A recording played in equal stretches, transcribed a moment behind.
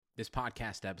This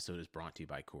podcast episode is brought to you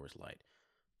by Coors Light.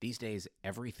 These days,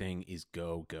 everything is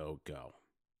go, go, go.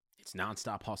 It's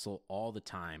nonstop hustle all the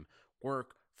time.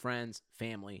 Work, friends,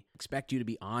 family expect you to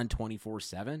be on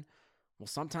 24/7. Well,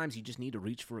 sometimes you just need to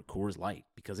reach for a Coors Light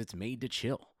because it's made to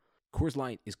chill. Coors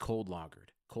Light is cold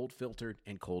lagered, cold filtered,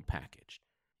 and cold packaged.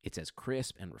 It's as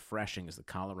crisp and refreshing as the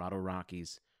Colorado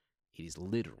Rockies. It is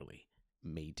literally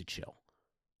made to chill.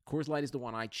 Coors Light is the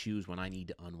one I choose when I need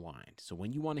to unwind. So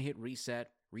when you want to hit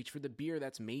reset, reach for the beer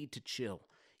that's made to chill.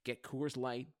 Get Coors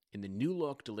Light in the new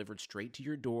look delivered straight to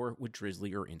your door with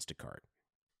Drizzly or Instacart.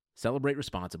 Celebrate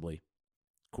responsibly.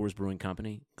 Coors Brewing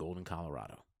Company, Golden,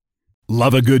 Colorado.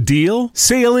 Love a good deal?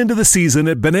 Sail into the season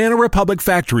at Banana Republic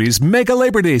Factory's Mega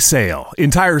Labor Day Sale.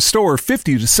 Entire store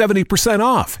 50 to 70%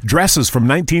 off. Dresses from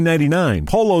 $19.99.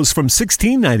 Polos from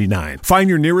 $16.99. Find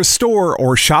your nearest store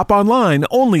or shop online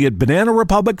only at Banana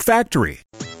Republic Factory.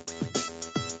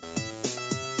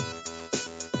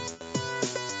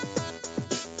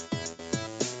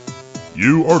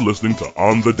 You are listening to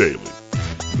On the Daily,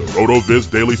 the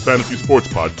RotoViz Daily Fantasy Sports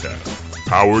Podcast,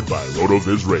 powered by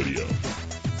RotoViz Radio.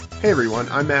 Hey everyone,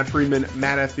 I'm Matt Friedman,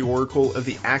 Matt F. the Oracle of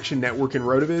the Action Network and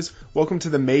RotoViz. Welcome to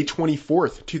the May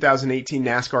 24th, 2018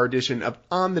 NASCAR edition of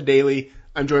On the Daily.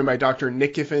 I'm joined by Dr.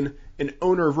 Nick Giffen, an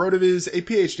owner of RotoViz, a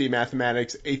PhD in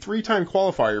mathematics, a three-time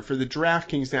qualifier for the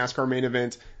DraftKings NASCAR main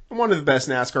event, and one of the best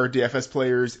NASCAR DFS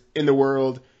players in the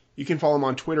world. You can follow him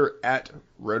on Twitter at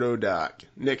RotoDoc.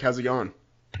 Nick, how's it going?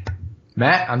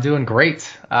 Matt, I'm doing great.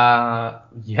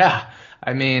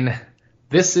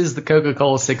 This is the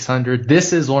Coca-Cola 600.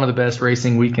 This is one of the best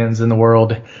racing weekends in the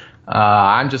world.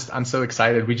 I'm so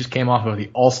excited. We just came off of the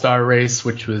All-Star race,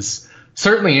 which was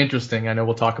certainly interesting. I know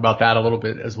we'll talk about that a little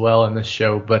bit as well in this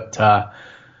show, but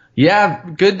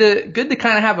good to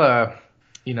kind of have a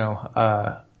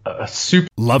super.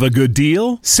 Love a good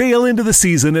deal? Sail into the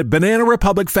season at Banana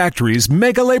Republic Factory's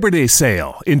Mega Labor Day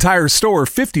Sale. Entire store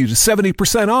 50 to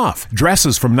 70% off.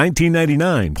 Dresses from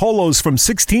 $19.99. Polos from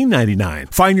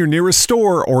 $16.99. Find your nearest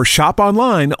store or shop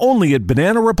online only at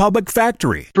Banana Republic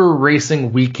Factory. Super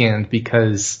racing weekend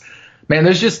because, man,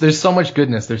 there's so much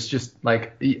goodness. There's just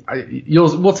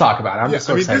we'll talk about it. I'm just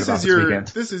so excited about this weekend.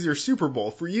 This is your Super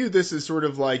Bowl. For you, this is sort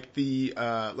of like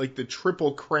the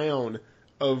triple crown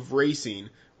of racing,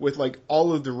 with like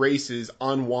all of the races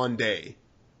on one day.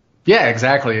 Yeah,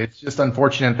 exactly. It's just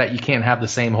unfortunate that you can't have the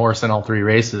same horse in all three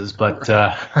races, but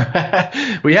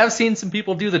we have seen some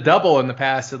people do the double in the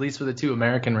past, at least for the two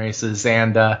American races.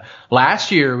 And last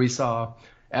year we saw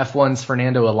F1's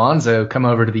Fernando Alonso come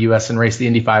over to the U.S. and race the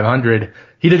Indy 500.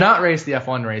 He did not race the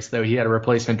F1 race, though. He had a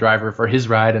replacement driver for his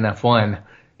ride in F1.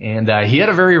 And he had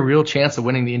a very real chance of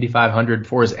winning the Indy 500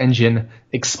 before his engine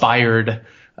expired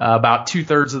about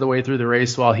 2/3 of the way through the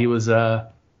race while he was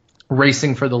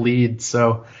racing for the lead.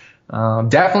 So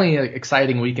definitely an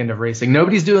exciting weekend of racing.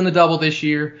 Nobody's doing the double this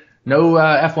year. No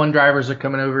F1 drivers are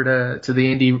coming over to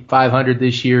the Indy 500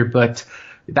 this year, but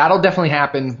that'll definitely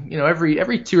happen. You know,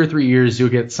 every 2 or 3 years you'll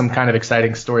get some kind of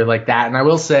exciting story like that. And I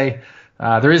will say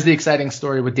there is the exciting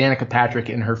story with Danica Patrick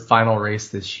in her final race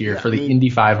this year for the Indy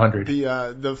 500.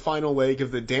 The final leg of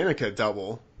the Danica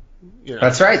double. You know,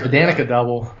 that's right, the Danica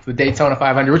double, the Daytona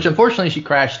 500, which unfortunately she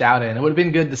crashed out in. It would have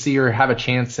been good to see her have a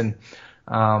chance, and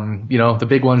the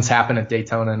big ones happen at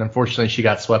Daytona, and unfortunately she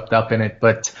got swept up in it.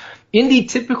 But Indy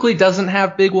typically doesn't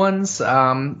have big ones.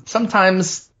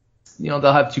 Sometimes, they'll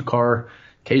have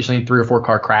occasionally 3 or 4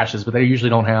 car crashes, but they usually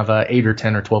don't have 8 or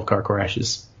 10 or 12 car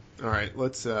crashes. All right,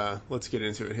 let's get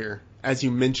into it here. As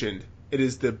you mentioned, it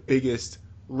is the biggest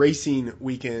racing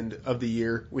weekend of the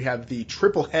year. We have the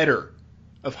triple header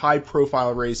of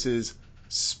high-profile races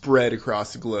spread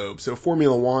across the globe. So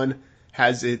Formula One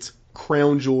has its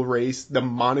crown jewel race, the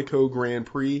Monaco Grand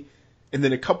Prix, and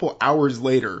then a couple hours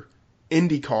later,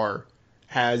 IndyCar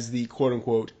has the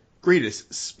quote-unquote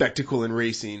greatest spectacle in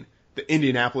racing, the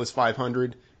Indianapolis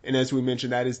 500, and as we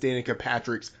mentioned, that is Danica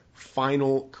Patrick's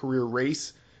final career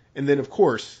race. And then, of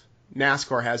course,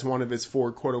 NASCAR has one of its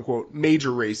 4 quote-unquote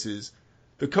major races,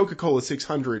 the Coca-Cola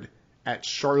 600 at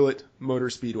Charlotte Motor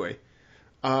Speedway.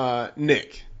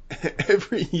 Nick,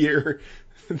 every year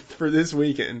for this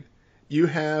weekend, you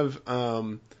have,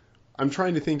 I'm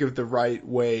trying to think of the right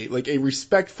way, like a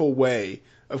respectful way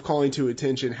of calling to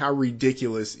attention how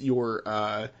ridiculous your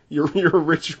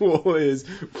ritual is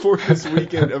for this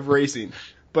weekend of racing.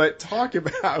 But talk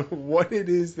about what it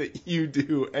is that you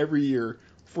do every year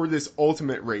for this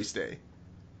ultimate race day.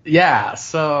 Yeah,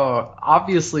 so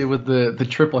obviously with the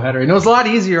triple header, and it was a lot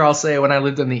easier, I'll say, when I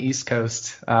lived on the East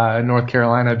Coast in North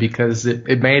Carolina, because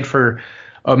it made for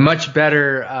a much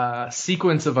better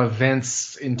sequence of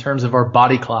events in terms of our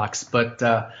body clocks. But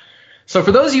So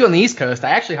for those of you on the East Coast, I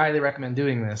actually highly recommend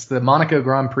doing this. The Monaco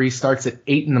Grand Prix starts at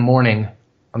 8 in the morning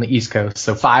on the East Coast,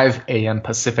 so 5 a.m.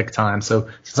 Pacific time. So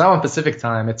since I'm on Pacific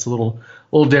time, it's a little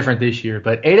different this year.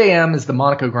 But 8 a.m. is the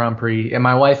Monaco Grand Prix, and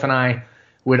my wife and I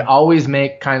would always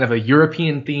make kind of a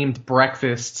European-themed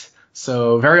breakfast.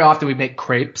 So very often we make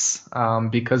crepes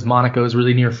because Monaco is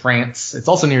really near France. It's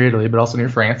also near Italy, but also near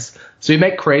France. So we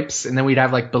make crepes, and then we'd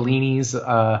have like Bellinis,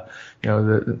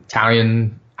 the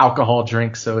Italian alcohol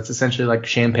drink. So it's essentially like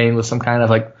champagne with some kind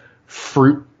of like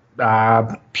fruit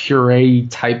puree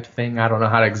type thing. I don't know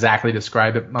how to exactly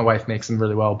describe it. My wife makes them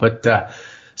really well. But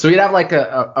so we'd have like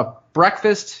a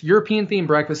breakfast, European-themed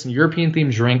breakfast and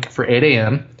European-themed drink for 8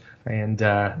 a.m. And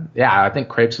I think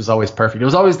crepes was always perfect. It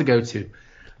was always the go-to.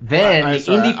 Then I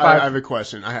have a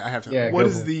question. I have to. What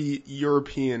is the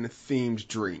European-themed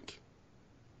drink?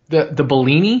 The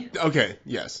Bellini? Okay,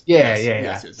 yes.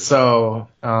 Yes. So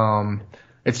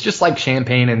it's just like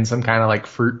champagne and some kind of like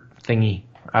fruit thingy.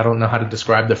 I don't know how to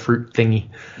describe the fruit thingy.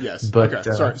 Yes. But,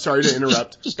 okay. Sorry to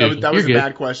interrupt. That was a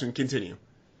bad question. Continue.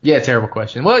 Yeah, terrible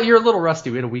question. Well, you're a little rusty.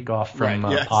 We had a week off from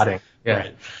potting. Yeah.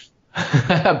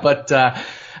 Right. But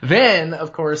then,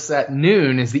 of course, at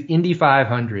noon is the Indy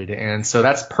 500. And so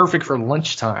that's perfect for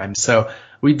lunchtime. So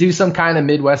we do some kind of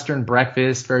Midwestern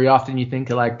breakfast. Very often you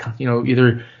think of like,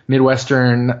 either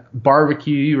Midwestern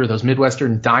barbecue or those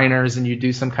Midwestern diners, and you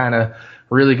do some kind of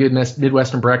really good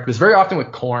Midwestern breakfast, very often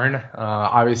with corn.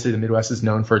 Obviously, the Midwest is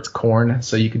known for its corn,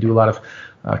 so you could do a lot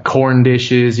of corn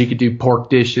dishes. You could do pork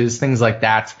dishes, things like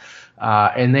that.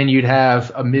 And then you'd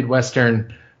have a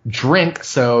Midwestern drink.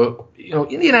 So,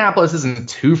 Indianapolis isn't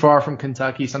too far from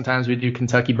Kentucky. Sometimes we do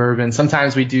Kentucky bourbon.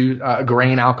 Sometimes we do a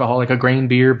grain alcohol, like a grain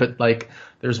beer, but like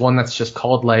there's one that's just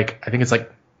called I think it's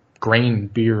like grain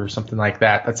beer or something like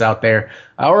that that's out there.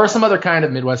 Or some other kind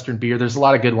of Midwestern beer. There's a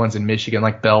lot of good ones in Michigan,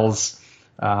 like Bell's.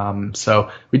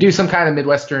 So we do some kind of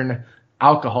Midwestern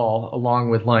alcohol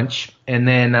along with lunch. And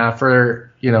then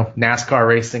for, NASCAR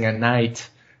racing at night,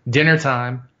 dinner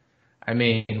time. I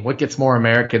mean, what gets more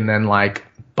American than like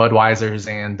Budweiser's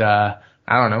and,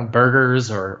 burgers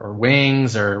or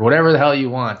wings or whatever the hell you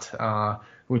want,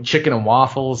 with chicken and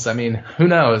waffles. I mean, who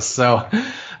knows? So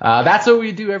that's what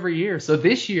we do every year. So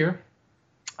this year,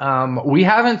 we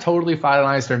haven't totally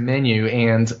finalized our menu,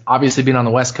 and obviously being on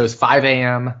the West Coast, 5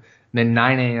 a.m., then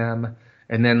 9 a.m.,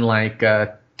 and then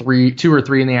 2 or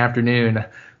 3 in the afternoon.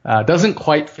 Doesn't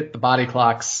quite fit the body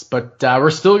clocks, but we're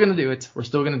still going to do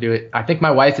it. I think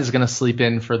my wife is going to sleep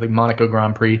in for the Monaco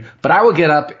Grand Prix, but I will get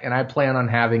up, and I plan on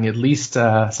having at least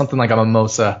something like a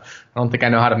mimosa. I don't think I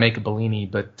know how to make a Bellini,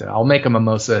 but I'll make a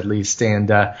mimosa at least. And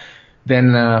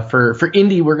then for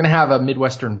Indy, we're going to have a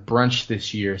Midwestern brunch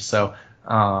this year, so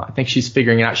I think she's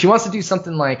figuring it out. She wants to do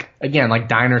something like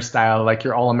diner style, like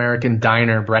your all-American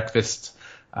diner breakfast.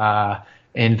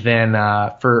 And then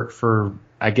for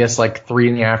I guess 3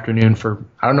 in the afternoon for,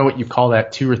 I don't know what you call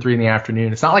that, 2 or 3 in the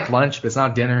afternoon. It's not like lunch, but it's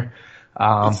not dinner.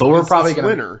 But we're probably going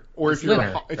to. Dinner. Or if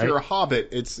you're a hobbit,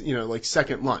 it's, like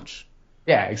second lunch.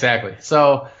 Yeah, exactly.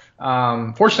 So,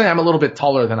 fortunately I'm a little bit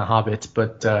taller than a hobbit,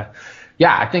 but,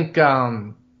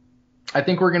 I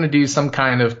think we're going to do some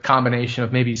kind of combination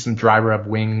of maybe some dry rub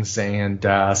wings and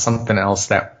something else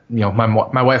that,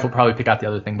 my wife will probably pick out the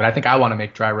other thing, but I think I want to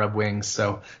make dry rub wings,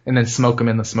 and then smoke them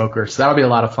in the smoker. So that'll be a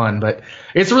lot of fun, but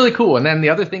it's really cool. And then the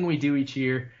other thing we do each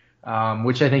year,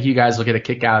 which I think you guys will get a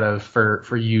kick out of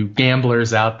for you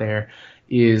gamblers out there,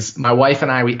 is my wife and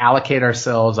I, we allocate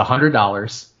ourselves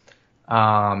 $100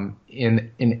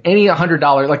 in any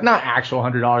 $100, like not actual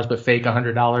 $100, but fake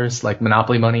 $100, like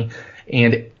Monopoly money.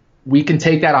 And we can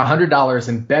take that $100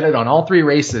 and bet it on all 3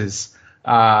 races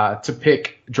to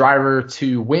pick driver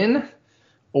to win,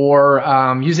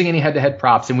 or using any head-to-head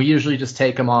props. And we usually just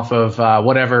take them off of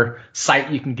whatever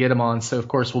site you can get them on. So, of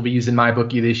course, we'll be using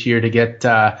MyBookie this year to get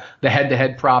the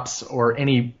head-to-head props or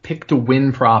any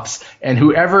pick-to-win props. And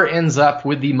whoever ends up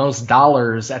with the most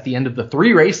dollars at the end of the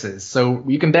 3 races. So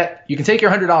you can take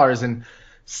your $100 and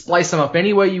splice them up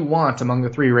any way you want among the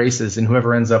 3 races, and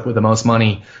whoever ends up with the most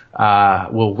money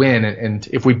will win. And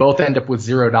if we both end up with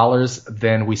 $0,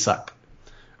 then we suck.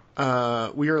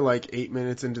 We are 8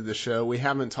 minutes into the show. We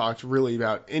haven't talked really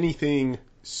about anything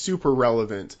super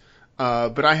relevant,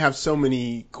 but I have so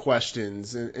many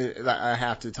questions that I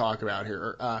have to talk about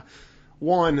here.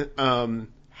 One,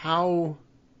 how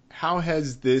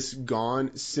has this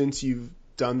gone since you've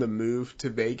done the move to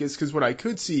Vegas? Because what I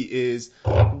could see is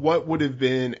what would have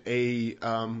been a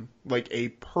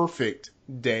perfect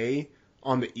day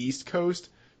on the East Coast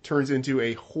turns into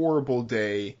a horrible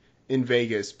day in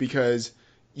Vegas, because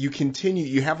you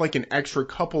have an extra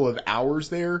couple of hours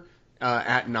there,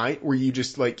 at night where you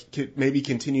just like maybe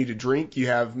continue to drink. You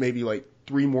have maybe like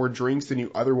 3 more drinks than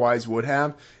you otherwise would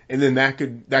have, and then that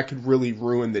could really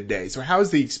ruin the day. So how's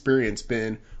the experience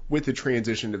been with the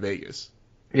transition to Vegas?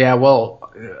 Yeah,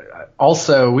 well,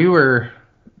 also we were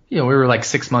like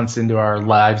 6 months into our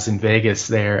lives in Vegas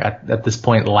there at this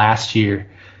point last year.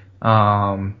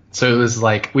 So it was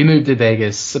like we moved to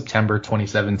Vegas September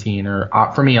 2017,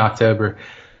 or for me October.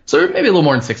 So maybe a little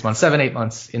more than 6 months, 7-8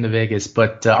 months into Vegas.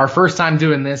 But our first time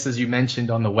doing this, as you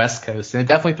mentioned, on the West Coast, and it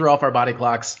definitely threw off our body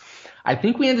clocks. I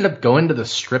think we ended up going to the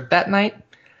Strip that night.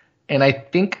 And I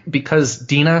think because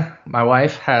Dina, my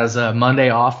wife, has a Monday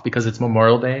off because it's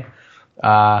Memorial Day,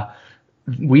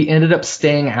 we ended up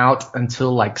staying out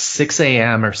until like 6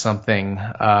 a.m. or something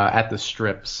at the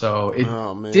Strip. So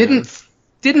it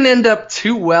didn't end up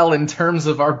too well in terms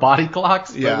of our body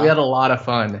clocks, but we had a lot of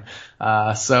fun.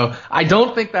 So I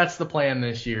don't think that's the plan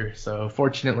this year. So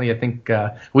fortunately, I think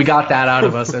we got that out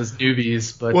of us as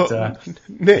newbies. But well,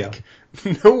 Nick,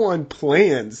 no one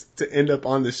plans to end up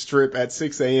on the Strip at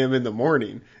 6 a.m. in the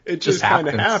morning. It just kind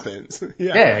of happens.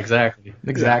 Yeah, exactly.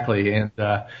 Yeah.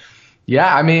 And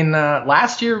I mean,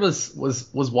 last year was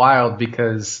wild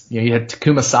because you had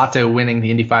Takuma Sato winning the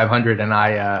Indy 500, and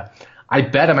I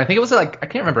bet him. I think it was like, I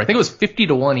can't remember. I think it was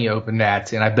 50-1 he opened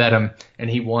at, and I bet him, and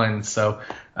he won. So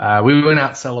we went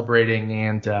out celebrating,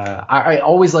 and I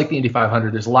always like the Indy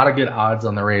 500. There's a lot of good odds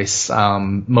on the race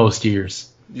most years.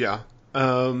 Yeah.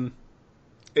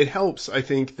 It helps, I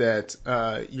think, that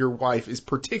your wife is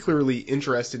particularly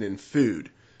interested in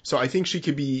food. So I think she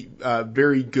could be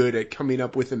very good at coming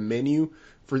up with a menu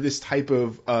for this type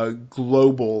of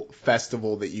global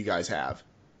festival that you guys have.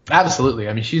 Absolutely.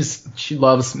 I mean, she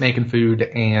loves making food,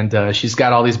 and she's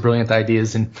got all these brilliant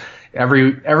ideas. And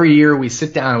every year we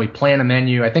sit down and we plan a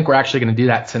menu. I think we're actually going to do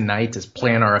that tonight, is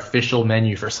plan our official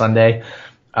menu for Sunday.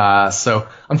 So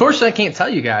unfortunately I can't tell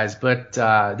you guys, but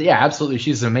absolutely.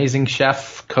 She's an amazing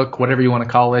chef, cook, whatever you want to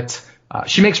call it.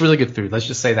 She makes really good food. Let's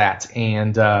just say that.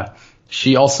 And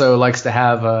she also likes to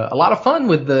have a lot of fun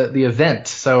with the event.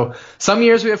 So some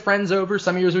years we have friends over.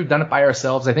 Some years we've done it by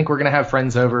ourselves. I think we're going to have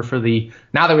friends over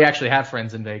now that we actually have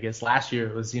friends in Vegas. Last year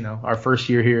it was, our first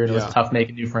year here, and it was tough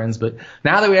making new friends. But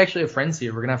now that we actually have friends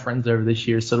here, we're going to have friends over this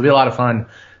year. So it'll be a lot of fun.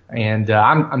 And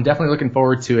I'm definitely looking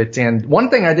forward to it. And one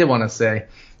thing I did want to say,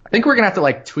 I think we're going to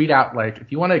have to tweet out,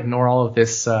 if you want to ignore all of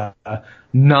this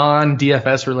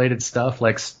non-DFS related stuff,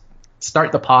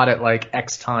 start the pod at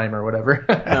X time or whatever.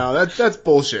 No, that's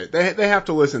bullshit. They have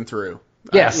to listen through.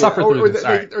 Suffer through this.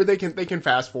 Or they can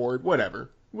fast forward, whatever.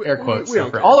 Air quotes. We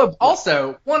don't care.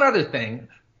 Also, one other thing,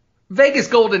 Vegas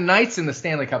Golden Knights in the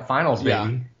Stanley Cup Finals,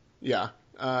 baby. Yeah.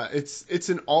 It's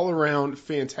an all-around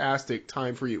fantastic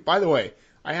time for you. By the way,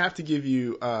 I have to give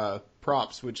you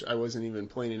props, which I wasn't even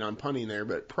planning on punning there,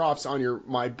 but props on your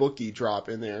MyBookie drop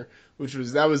in there,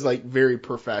 that was very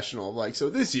professional.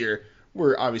 So this year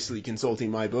we're obviously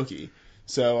consulting MyBookie,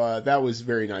 so that was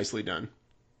very nicely done.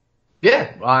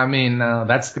 Yeah, well, I mean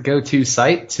that's the go-to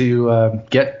site to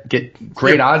get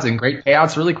great odds and great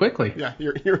payouts really quickly. Yeah,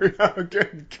 you're a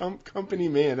good company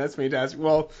man. That's fantastic.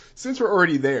 Well, since we're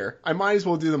already there, I might as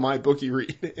well do the MyBookie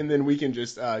read, and then we can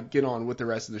just get on with the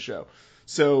rest of the show.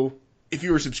 So if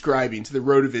you are subscribing to the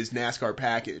RotoViz NASCAR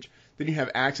package, then you have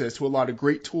access to a lot of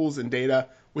great tools and data.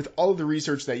 With all of the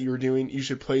research that you are doing, you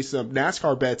should place some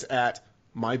NASCAR bets at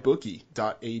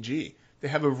mybookie.ag. They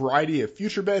have a variety of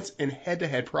future bets and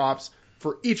head-to-head props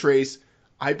for each race.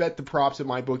 I bet the props at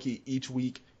MyBookie each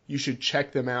week. You should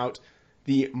check them out.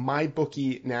 The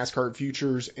MyBookie NASCAR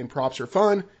futures and props are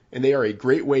fun, and they are a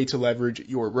great way to leverage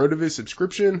your RotoViz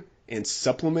subscription and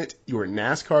supplement your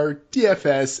NASCAR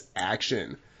DFS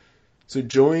action. So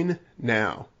join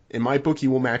now, and MyBookie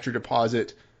will match your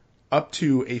deposit up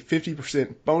to a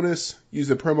 50% bonus. Use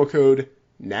the promo code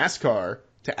NASCAR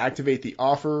to activate the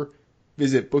offer.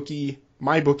 Visit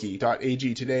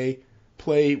mybookie.ag today.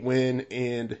 Play, win,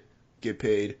 and get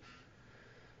paid.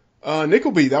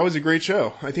 Nickleby, that was a great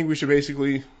show. I think we should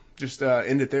basically just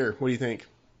end it there. What do you think?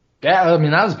 Yeah, I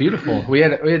mean, that was beautiful.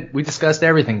 We discussed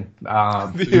everything.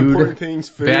 The food, important things,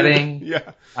 food, betting,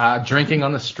 drinking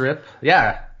on the Strip.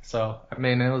 Yeah. So, I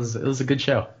mean, it was a good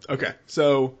show. Okay.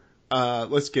 So,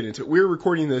 let's get into it. We're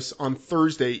recording this on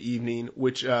Thursday evening,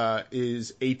 which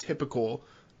is atypical,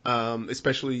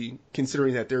 especially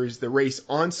considering that there is the race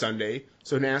on Sunday.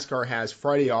 So NASCAR has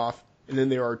Friday off, and then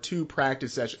there are 2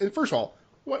 practice sessions. And first of all,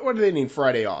 what do they need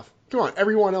Friday off? Come on,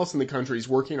 everyone else in the country is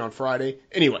working on Friday.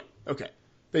 Anyway, okay.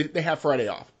 They have Friday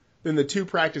off. Then the 2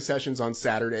 practice sessions on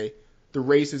Saturday. The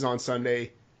race is on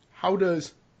Sunday. How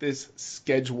does this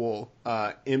schedule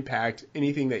impact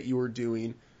anything that you are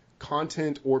doing,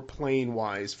 content or playing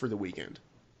wise, for the weekend?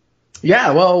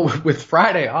 Yeah, well, with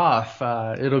Friday off,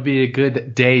 it'll be a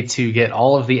good day to get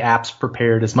all of the apps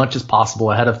prepared as much as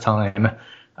possible ahead of time,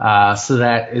 so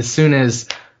that as soon as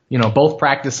both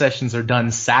practice sessions are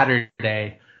done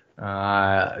Saturday,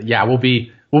 we'll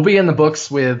be in the books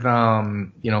with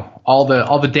all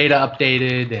the data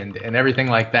updated and everything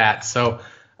like that. So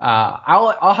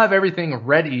I'll have everything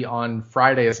ready on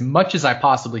Friday as much as I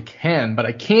possibly can, but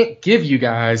I can't give you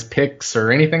guys picks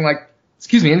or anything like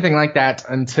that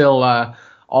until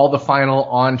all the final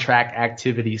on-track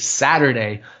activities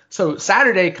Saturday. So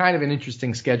Saturday, kind of an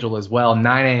interesting schedule as well,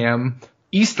 9 a.m.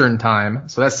 Eastern time.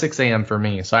 So that's 6 a.m. for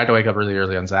me. So I had to wake up really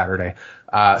early on Saturday.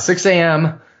 6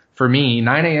 a.m. for me,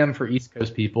 9 a.m. for East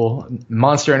Coast people,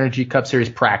 Monster Energy Cup Series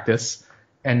practice.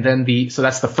 And then so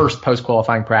that's the first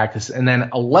post-qualifying practice. And then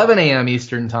 11 a.m.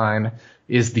 Eastern time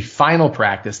is the final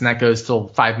practice, and that goes till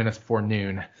 5 minutes before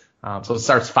noon. So it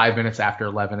starts 5 minutes after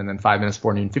 11 and then 5 minutes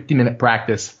before noon, 50-minute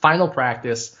practice, final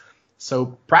practice. So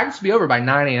practice will be over by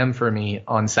 9 a.m. for me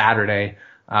on Saturday.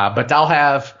 But I'll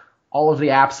have all of the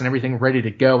apps and everything ready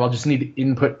to go. I'll just need to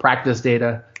input practice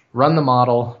data, run the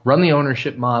model, run the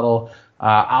ownership model.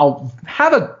 I'll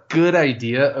have a good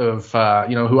idea of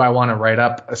who I want to write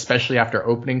up, especially after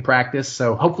opening practice.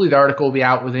 So hopefully the article will be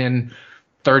out within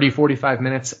 30, 45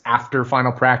 minutes after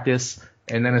final practice.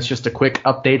 And then it's just a quick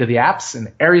update of the apps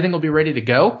and everything will be ready to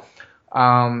go.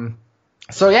 Don't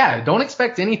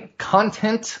expect any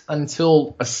content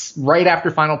until right after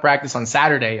final practice on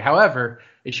Saturday. However,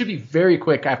 it should be very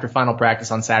quick after final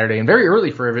practice on Saturday and very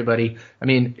early for everybody. I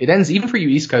mean, it ends, even for you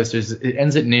East Coasters, it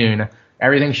ends at noon.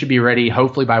 Everything should be ready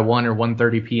hopefully by 1 or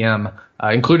 1:30 p.m.,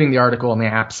 including the article and the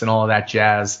apps and all of that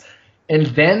jazz. And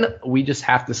then we just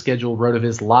have to schedule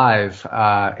RotoViz Live.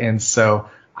 And so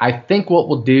I think what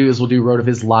we'll do is we'll do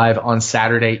RotoViz Live on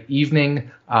Saturday evening.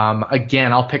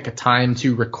 Again, I'll pick a time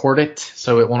to record it,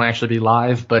 so it won't actually be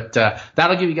live. But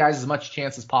that'll give you guys as much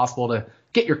chance as possible to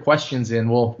get your questions in.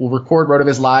 We'll record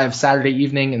RotoViz Live Saturday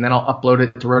evening, and then I'll upload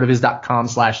it to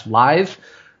rotoviz.com/live.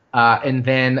 And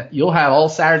then you'll have all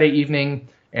Saturday evening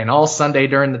and all Sunday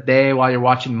during the day while you're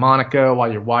watching Monaco,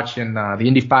 while you're watching the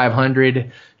Indy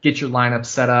 500, get your lineup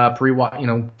set up,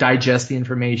 digest the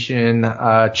information,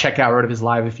 check out RotoViz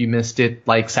Live if you missed it,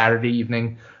 like Saturday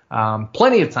evening.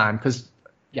 Plenty of time because,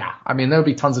 there'll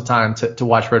be tons of time to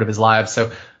watch RotoViz Live. So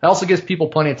it also gives people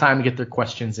plenty of time to get their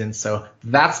questions in. So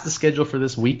that's the schedule for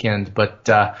this weekend. But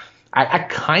I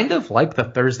kind of like the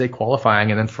Thursday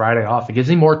qualifying and then Friday off. It gives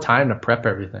me more time to prep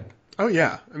everything. Oh,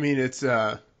 yeah. I mean, it's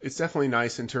definitely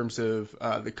nice in terms of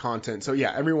the content. So,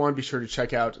 yeah, everyone be sure to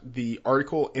check out the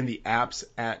article and the apps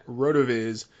at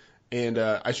RotoViz. And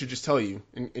I should just tell you,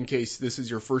 in case this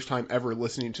is your first time ever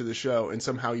listening to the show and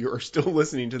somehow you are still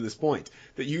listening to this point,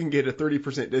 that you can get a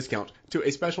 30% discount to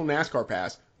a special NASCAR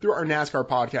pass through our NASCAR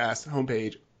podcast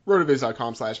homepage,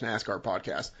 rotoviz.com/NASCAR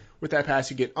podcast. With that pass,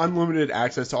 you get unlimited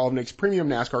access to all of Nick's premium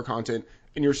NASCAR content,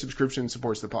 and your subscription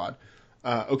supports the pod.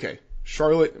 Okay,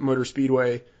 Charlotte Motor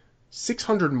Speedway,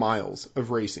 600 miles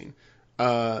of racing.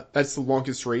 That's the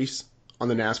longest race on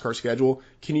the NASCAR schedule.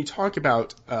 Can you talk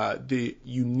about the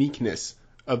uniqueness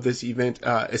of this event,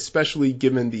 especially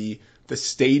given the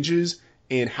stages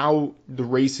and how the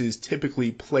races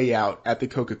typically play out at the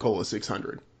Coca-Cola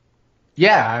 600?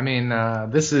 Yeah,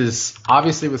 this is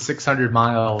obviously with 600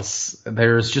 miles,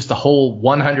 there's just a whole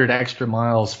 100 extra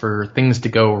miles for things to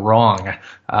go wrong,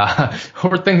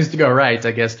 or things to go right,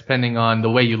 I guess, depending on the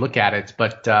way you look at it.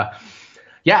 But,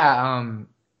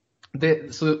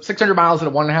 so 600 miles at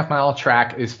a 1.5 mile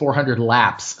track is 400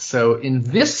 laps. So in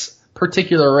this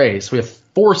particular race, we have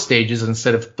 4 stages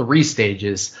instead of 3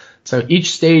 stages. So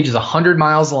each stage is 100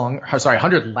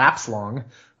 laps long,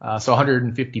 so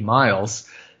 150 miles.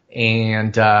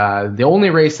 And the only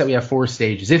race that we have 4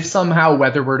 stages. If somehow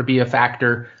weather were to be a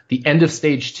factor, the end of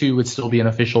stage 2 would still be an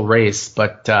official race.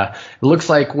 But it looks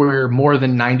like we're more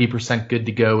than 90% good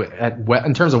to go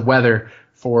in terms of weather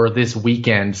for this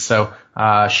weekend. So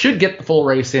should get the full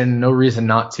race in, no reason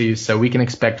not to. So we can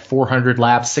expect 400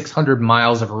 laps, 600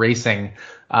 miles of racing.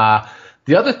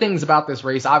 The other things about this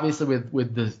race, obviously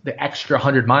with the extra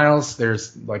 100 miles,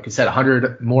 there's, like I said,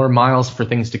 100 more miles for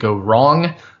things to go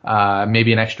wrong,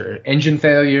 maybe an extra engine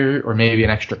failure or maybe an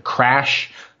extra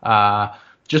crash,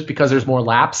 just because there's more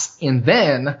laps. And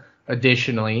then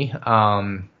additionally,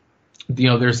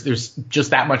 there's just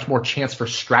that much more chance for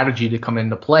strategy to come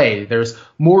into play. There's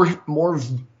more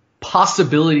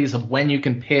possibilities of when you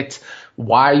can pit,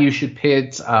 why you should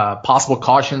pit, possible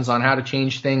cautions on how to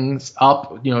change things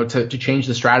up, to change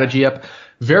the strategy up.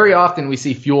 Very often we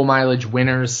see fuel mileage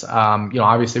winners.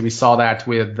 Obviously we saw that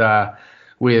with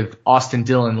with Austin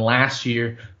Dillon last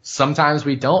year. Sometimes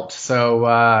we don't. So,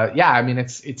 I mean,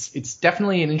 it's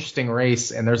definitely an interesting race,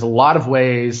 and there's a lot of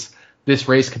ways this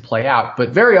race could play out. But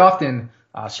very often,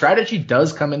 strategy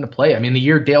does come into play. I mean, the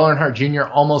year Dale Earnhardt Jr.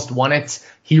 almost won it,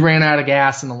 he ran out of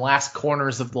gas in the last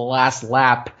corners of the last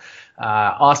lap.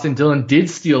 Austin Dillon did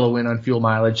steal a win on fuel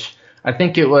mileage. I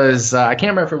think it was, I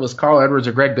can't remember if it was Carl Edwards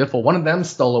or Greg Biffle. One of them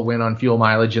stole a win on fuel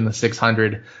mileage in the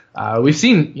 600. We've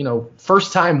seen,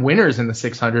 first-time winners in the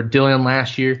 600. Dillon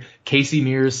last year, Casey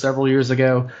Mears several years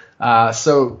ago.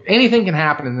 So anything can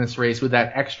happen in this race with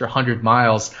that extra 100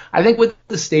 miles. I think with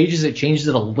the stages, it changes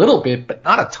it a little bit, but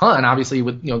not a ton. Obviously,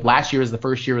 with last year was the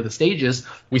first year of the stages.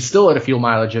 We still had a fuel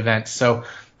mileage event. So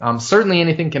certainly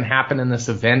anything can happen in this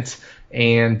event.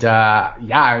 And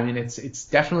I mean, it's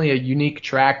definitely a unique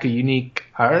track,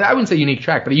 I wouldn't say unique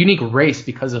track, but a unique race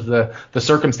because of the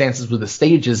circumstances with the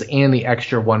stages and the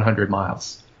extra 100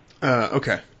 miles.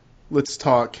 Okay. Let's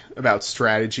talk about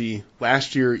strategy.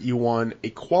 Last year, you won a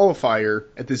qualifier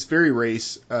at this very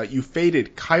race. You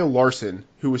faded Kyle Larson,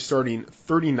 who was starting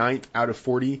 39th out of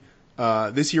 40.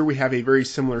 This year, we have a very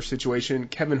similar situation.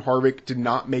 Kevin Harvick did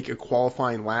not make a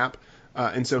qualifying lap.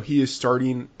 And so he is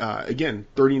starting, again,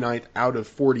 39th out of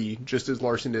 40, just as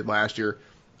Larson did last year.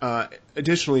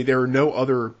 Additionally, there are no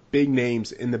other big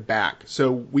names in the back.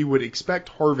 So we would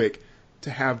expect Harvick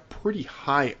to have pretty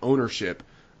high ownership.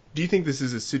 Do you think this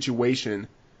is a situation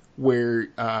where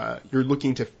you're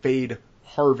looking to fade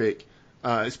Harvick,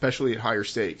 especially at higher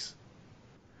stakes?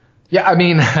 Yeah, I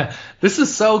mean, this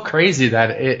is so crazy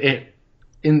that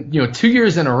in 2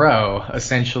 years in a row,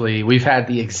 essentially, we've had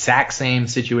the exact same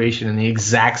situation in the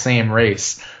exact same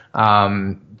race.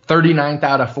 39th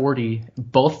out of 40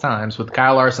 both times with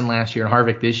Kyle Larson last year and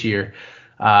Harvick this year.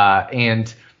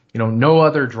 And no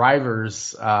other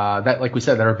drivers that, like we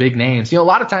said, that are big names. A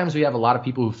lot of times we have a lot of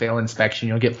people who fail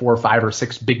inspection. Get 4 or 5 or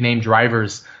 6 big name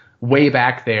drivers way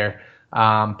back there.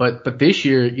 But this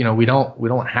year, we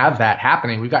don't have that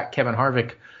happening. We've got Kevin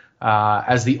Harvick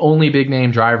as the only big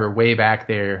name driver way back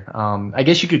there. I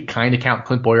guess you could kind of count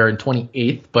Clint Bowyer in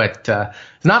 28th, but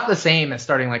it's not the same as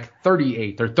starting like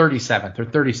 38th or 37th or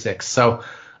 36th. So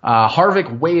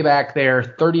Harvick way back there,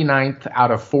 39th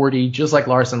out of 40, just like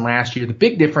Larson last year. The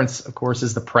big difference, of course,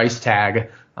 is the price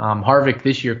tag. Harvick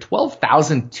this year,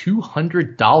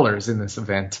 $12,200 in this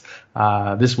event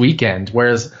this weekend,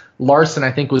 whereas Larson,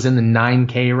 I think, was in the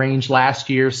 $9K range last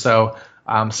year. So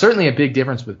certainly a big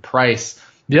difference with price.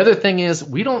 The other thing is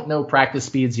we don't know practice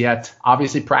speeds yet.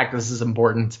 Obviously, practice is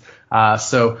important.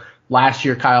 So last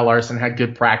year, Kyle Larson had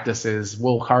good practices.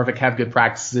 Will Harvick have good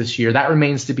practices this year? That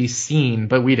remains to be seen,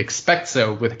 but we'd expect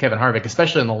so with Kevin Harvick,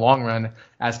 especially in the long run,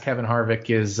 as Kevin Harvick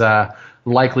is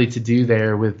likely to do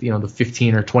there with the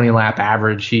 15 or 20 lap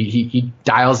average. He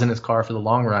dials in his car for the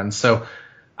long run. So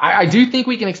I do think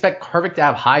we can expect Harvick to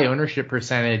have high ownership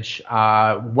percentage.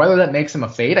 Whether that makes him a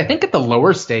fade, I think at the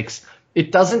lower stakes,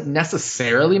 it doesn't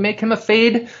necessarily make him a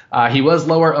fade. He was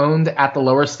lower owned at the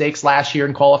lower stakes last year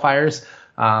in qualifiers,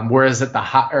 whereas at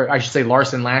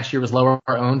Larson last year was lower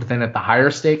owned than at the higher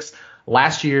stakes.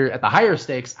 Last year at the higher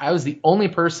stakes, I was the only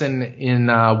person in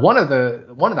one of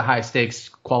the high stakes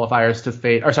qualifiers to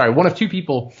fade, one of 2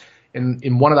 people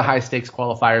in one of the high stakes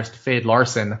qualifiers to fade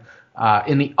Larson.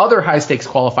 In the other high stakes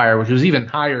qualifier, which was even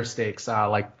higher stakes,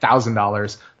 like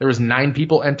 $1,000, there was 9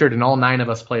 people entered, and all 9 of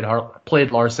us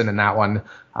played Larson in that one.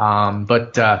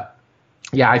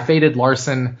 I faded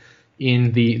Larson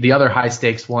in the other high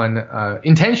stakes one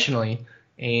intentionally,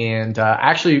 and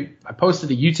actually I posted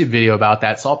a YouTube video about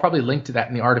that, so I'll probably link to that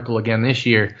in the article again this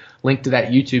year. Link to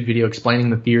that YouTube video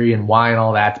explaining the theory and why and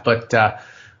all that, but.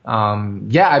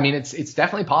 I mean, it's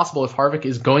definitely possible if Harvick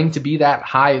is going to be that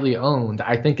highly owned.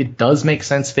 I think it does make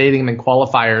sense fading him in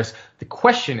qualifiers. The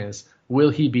question is,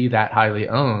 will he be that highly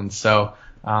owned? So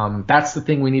that's the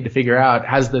thing we need to figure out.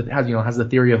 Has the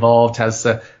theory evolved? Has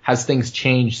things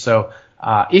changed? So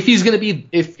if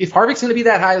Harvick's going to be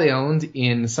that highly owned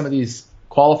in some of these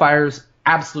qualifiers,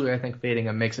 absolutely, I think fading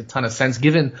him makes a ton of sense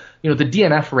given, the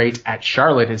DNF rate at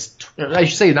Charlotte is, I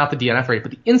should say not the DNF rate,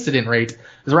 but the incident rate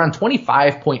is around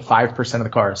 25.5% of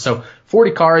the cars. So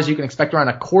 40 cars, you can expect around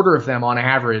a quarter of them on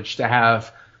average to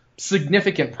have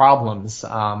significant problems,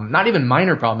 not even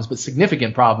minor problems, but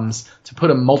significant problems to put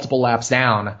them multiple laps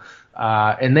down.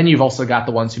 And then you've also got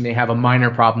the ones who may have a minor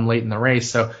problem late in the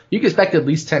race. So you can expect at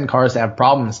least 10 cars to have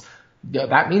problems.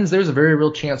 That means there's a very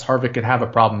real chance Harvick could have a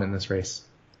problem in this race.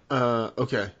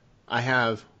 Okay. I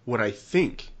have what I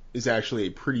think is actually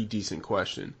a pretty decent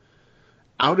question.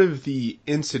 Out of the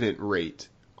incident rate,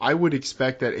 I would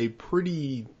expect that a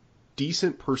pretty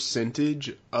decent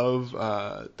percentage of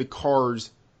the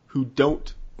cars who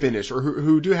don't finish or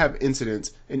who do have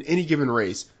incidents in any given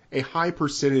race, a high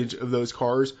percentage of those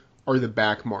cars are the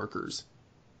back markers.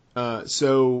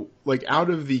 So, like, out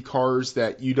of the cars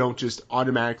that you don't just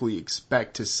automatically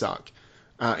expect to suck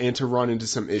and to run into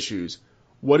some issues,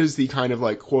 what is the kind of,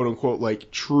 like, quote-unquote,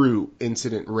 like, true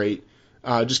incident rate,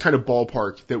 just kind of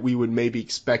ballpark that we would maybe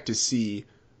expect to see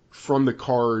from the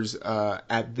cars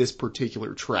at this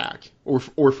particular track or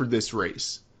for this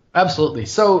race? Absolutely.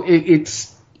 So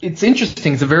it's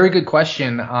interesting. It's a very good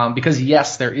question because,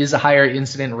 yes, there is a higher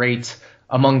incident rate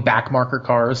among backmarker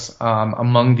cars,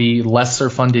 among the lesser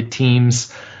funded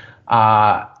teams.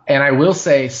 And I will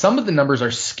say some of the numbers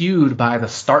are skewed by the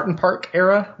start and park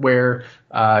era where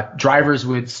drivers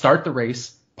would start the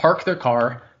race, park their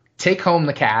car, take home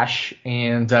the cash,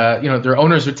 and their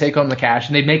owners would take home the cash,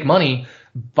 and they'd make money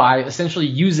by essentially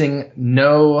using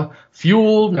no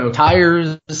fuel, no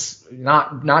tires,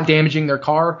 not damaging their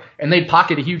car, and they'd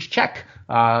pocket a huge check.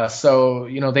 So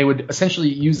they would essentially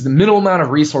use the minimal amount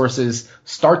of resources,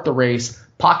 start the race,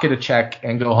 pocket a check,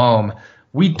 and go home.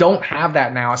 We don't have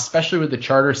that now, especially with the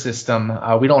charter system.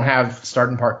 We don't have start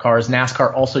and park cars.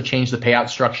 NASCAR also changed the payout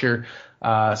structure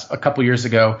a couple years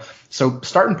ago. So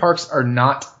start and parks are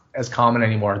not as common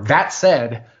anymore. That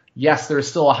said, yes, there is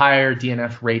still a higher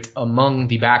DNF rate among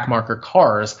the backmarker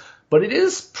cars, but it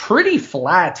is pretty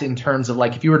flat in terms of,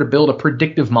 like, if you were to build a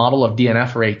predictive model of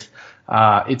DNF rate,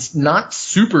 it's not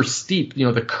super steep.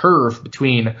 The curve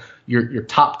between your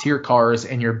top tier cars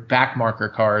and your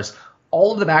backmarker cars.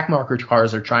 All of the backmarker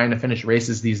cars are trying to finish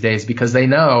races these days because they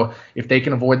know if they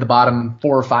can avoid the bottom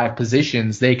 4 or 5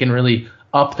 positions, they can really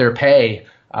up their pay.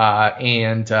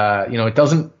 It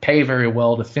doesn't pay very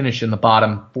well to finish in the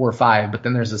bottom 4 or 5, but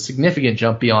then there's a significant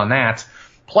jump beyond that.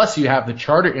 Plus, you have the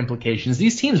charter implications.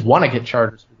 These teams want to get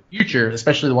charters for the future,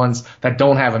 especially the ones that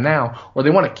don't have them now, or they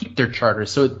want to keep their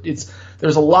charters. So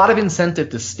there's a lot of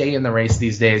incentive to stay in the race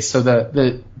these days. So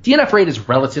the DNF rate is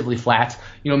relatively flat.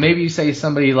 Maybe you say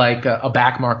somebody like a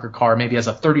backmarker car maybe has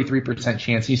a 33%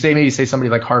 chance. Maybe you say somebody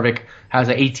like Harvick has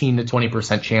an 18 to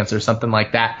 20% chance or something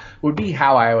like that would be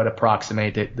how I would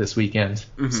approximate it this weekend.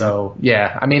 Mm-hmm. So,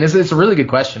 yeah, I mean, it's a really good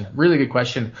question,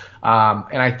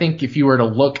 And I think if you were to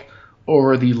look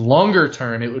over the longer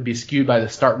term, it would be skewed by the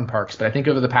start and parks. But I think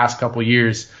over the past couple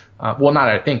years, but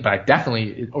I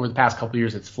definitely over the past couple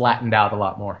years, it's flattened out a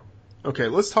lot more. Okay,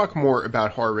 let's talk more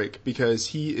about Harvick because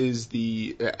he is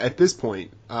at this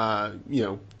point,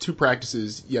 2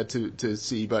 practices yet to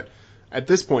see, but at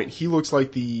this point, he looks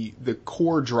like the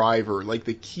core driver, like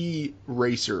the key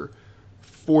racer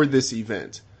for this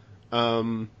event.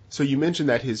 So you mentioned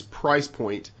that his price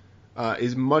point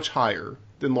is much higher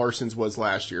than Larson's was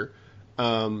last year.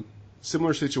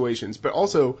 Similar situations, but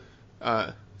also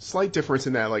slight difference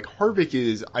in that, like, Harvick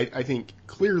is, I think,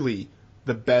 clearly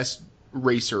the best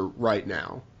racer right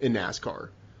now in NASCAR.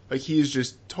 Like, he is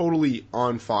just totally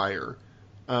on fire.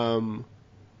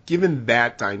 Given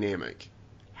that dynamic,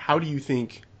 how do you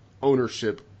think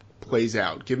ownership plays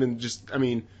out? Given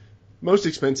most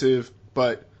expensive,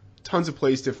 but tons of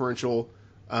place differential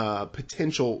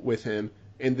potential with him,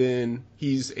 and then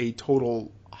he's a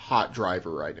total hot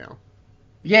driver right now.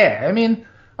 Yeah, I mean,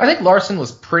 I think Larson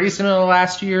was pretty similar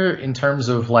last year in terms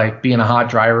of, like, being a hot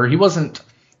driver. He wasn't,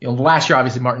 last year,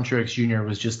 obviously, Martin Truex Jr.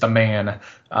 was just a man.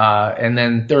 And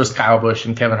then there was Kyle Busch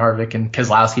and Kevin Harvick and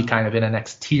Keselowski kind of in a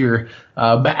next tier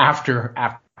after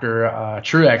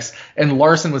Truex. And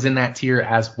Larson was in that tier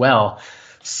as well.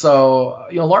 So,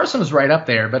 Larson was right up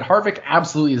there, but Harvick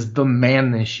absolutely is the man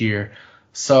this year.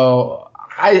 So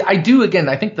I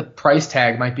think the price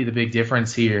tag might be the big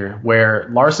difference here, where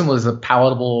Larson was a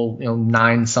palatable,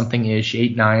 9-something-ish,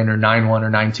 8.9 or 9.1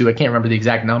 or 9.2. I can't remember the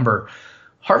exact number.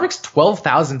 Harvick's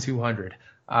 12,200.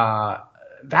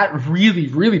 That really,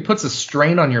 really puts a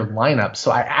strain on your lineup.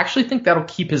 So I actually think that'll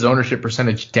keep his ownership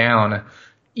percentage down,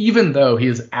 even though he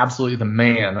is absolutely the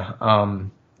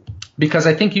man. Because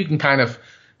I think you can kind of,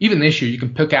 even this year, you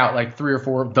can pick out like 3 or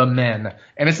 4 of the men,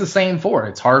 and it's the same 4.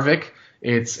 It's Harvick.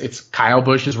 It's Kyle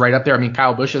Busch is right up there. I mean,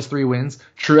 Kyle Busch has 3 wins.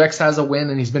 Truex has a win,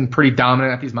 and he's been pretty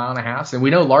dominant at these 1.5 miles. And we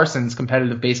know Larson's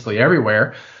competitive basically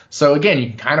everywhere. So, again, you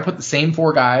can kind of put the same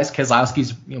 4 guys.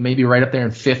 Keselowski's maybe right up there in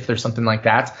 5th or something like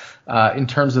that in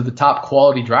terms of the top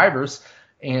quality drivers.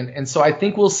 And so I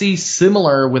think we'll see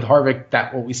similar with Harvick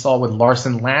that what we saw with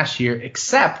Larson last year,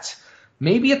 except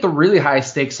maybe at the really high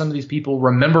stakes, some of these people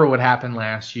remember what happened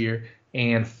last year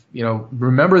and,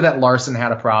 remember that Larson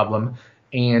had a problem.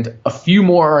 And a few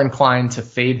more are inclined to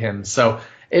fade him. So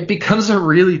it becomes a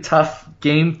really tough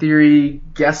game theory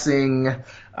guessing,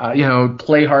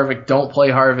 play Harvick, don't play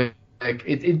Harvick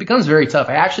it becomes very tough.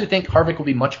 I actually think Harvick will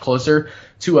be much closer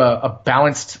to a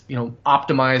balanced,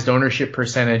 optimized ownership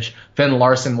percentage than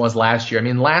Larson was last year. I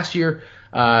mean, last year,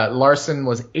 Larson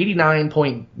was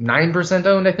 89.9%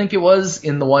 owned, I think it was,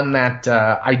 in the one that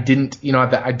I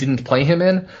didn't play him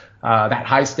in, that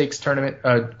high stakes tournament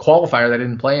qualifier that I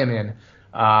didn't play him in.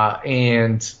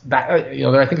 And that,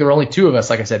 I think there were only two of us,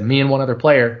 like I said, me and one other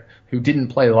player who didn't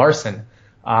play Larson.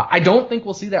 I don't think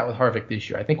we'll see that with Harvick this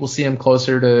year. I think we'll see him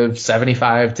closer to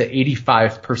 75 to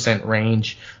 85%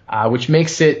 range, which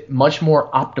makes it much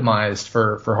more optimized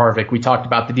for Harvick. We talked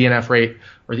about the DNF rate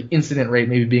or the incident rate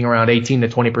maybe being around 18 to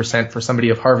 20% for somebody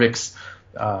of Harvick's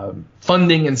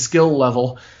funding and skill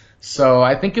level. So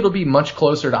I think it'll be much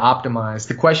closer to optimized.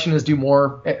 The question is, do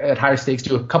more at higher stakes?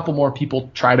 Do a couple more people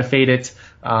try to fade it?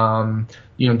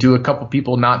 Do a couple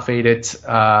people not fade it?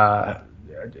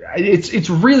 It's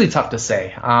really tough to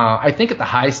say. I think at the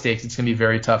high stakes it's going to be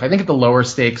very tough. I think at the lower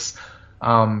stakes,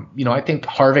 I think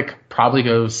Harvick probably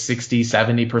goes 60,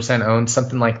 70% owned,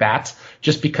 something like that,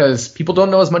 just because people don't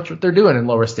know as much what they're doing in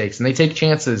lower stakes and they take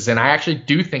chances. And I actually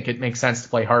do think it makes sense to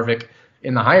play Harvick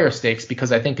in the higher stakes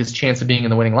because I think his chance of being in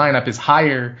the winning lineup is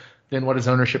higher than what his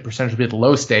ownership percentage would be at the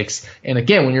low stakes. And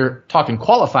again, when you're talking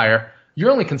qualifier, you're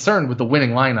only concerned with the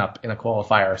winning lineup in a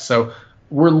qualifier. So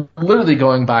we're literally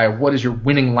going by what is your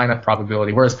winning lineup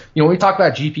probability. Whereas, when we talk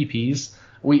about GPPs,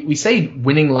 we say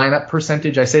winning lineup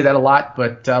percentage. I say that a lot,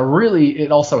 but really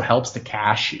it also helps to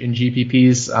cash in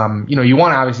GPPs. You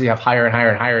want to obviously have higher and higher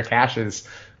and higher cashes,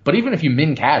 but even if you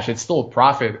min cash, it's still a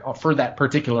profit for that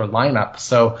particular lineup.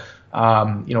 So,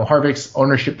 Harvick's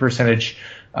ownership percentage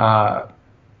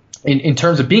in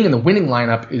terms of being in the winning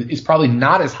lineup is probably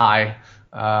not as high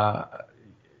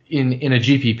in a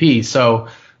GPP. So,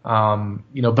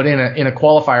 but in a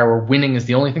qualifier where winning is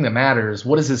the only thing that matters,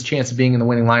 what is his chance of being in the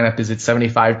winning lineup? Is it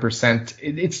 75%?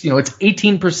 It's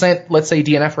 18%, let's say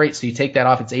DNF rate. So you take that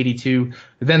off, it's 82.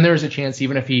 Then there's a chance,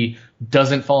 even if he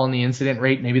doesn't fall in the incident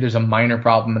rate, maybe there's a minor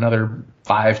problem, another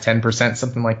 5-10%,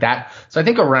 something like that. So I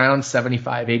think around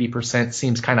 75-80%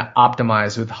 seems kind of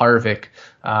optimized with Harvick.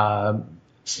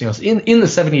 In the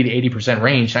 70 to 80%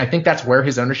 range. And I think that's where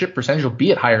his ownership percentage will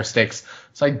be at higher stakes.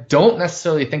 So I don't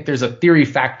necessarily think there's a theory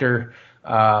factor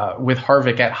with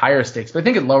Harvick at higher stakes. But I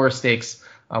think at lower stakes,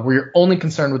 where you're only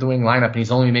concerned with the winning lineup and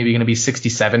he's only maybe going to be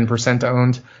 67%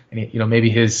 owned, and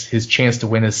maybe his chance to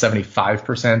win is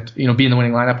 75%, be in the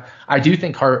winning lineup. I do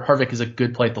think Harvick is a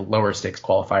good play at the lower stakes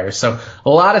qualifiers. So a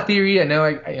lot of theory. I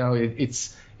know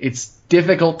it's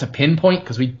difficult to pinpoint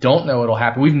because we don't know what'll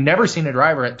happen. We've never seen a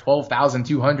driver at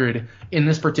 12,200 in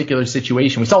this particular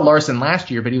situation. We saw Larson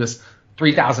last year, but he was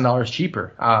 $3,000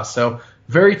 cheaper. So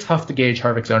very tough to gauge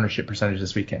Harvick's ownership percentage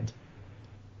this weekend.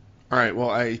 All right. Well,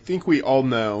 I think we all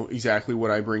know exactly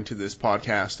what I bring to this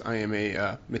podcast. I am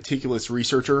a meticulous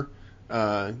researcher.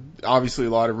 Obviously, a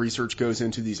lot of research goes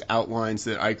into these outlines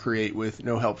that I create with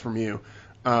no help from you.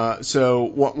 So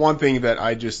one thing that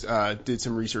I just did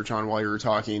some research on while you were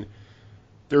talking,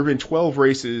 there have been 12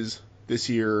 races this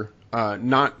year,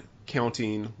 not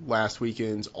counting last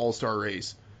weekend's All-Star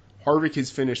race. Harvick has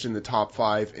finished in the top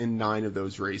 5 in 9 of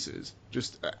those races.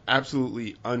 Just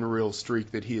absolutely unreal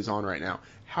streak that he is on right now.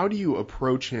 How do you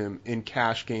approach him in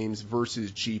cash games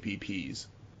versus GPPs?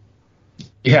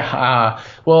 Yeah,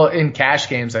 well, in cash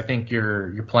games, I think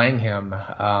you're playing him.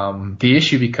 The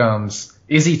issue becomes,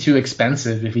 is he too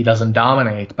expensive if he doesn't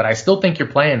dominate? But I still think you're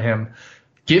playing him,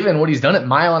 given what he's done at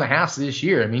mile and a half this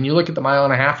year. I mean, you look at the mile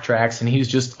and a half tracks, and he's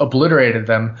just obliterated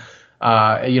them.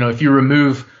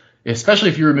 Especially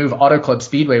if you remove Auto Club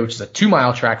Speedway, which is a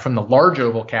 2-mile track from the large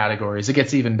oval categories, it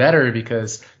gets even better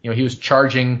because he was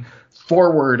charging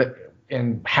forward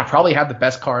and probably had the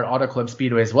best car at Auto Club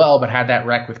Speedway as well, but had that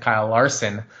wreck with Kyle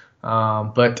Larson.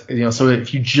 So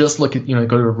if you just look at, go to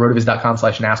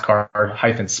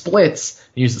rotoviz.com/NASCAR-splits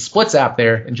and use the splits app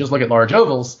there and just look at large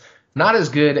ovals, not as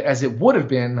good as it would have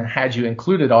been had you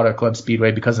included Auto Club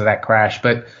Speedway because of that crash.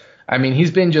 But I mean, he's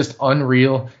been just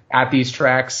unreal at these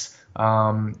tracks.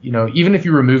 Even if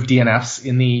you remove DNFs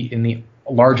in the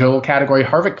large oval category,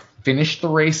 Harvick finished the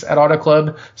race at Auto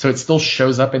Club, so it still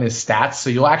shows up in his stats.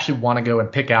 So you'll actually want to go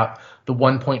and pick out the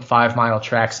 1.5 mile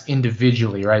tracks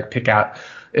individually, right? Pick out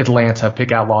Atlanta,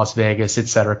 pick out Las Vegas,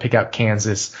 etc., pick out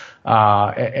Kansas,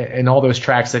 and all those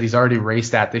tracks that he's already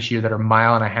raced at this year that are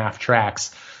mile and a half tracks.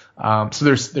 So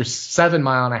there's 7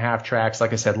 mile and a half tracks,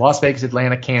 like I said, Las Vegas,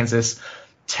 Atlanta, Kansas,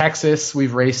 Texas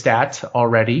we've raced at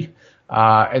already.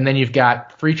 And then you've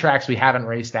got 3 tracks we haven't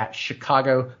raced at: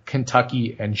 Chicago,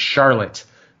 Kentucky, and Charlotte.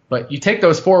 But you take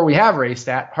those 4 we have raced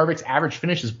at, Harvick's average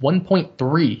finish is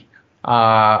 1.3,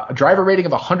 a driver rating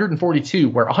of 142,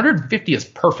 where 150 is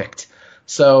perfect.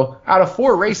 So out of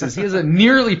 4 races, he has a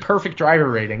nearly perfect driver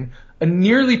rating, a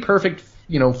nearly perfect,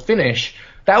 finish.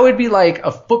 That would be like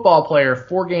a football player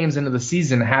 4 games into the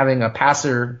season having a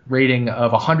passer rating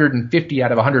of 150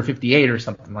 out of 158 or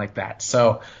something like that.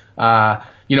 So,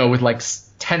 with like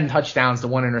 10 touchdowns to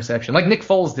 1 interception, like Nick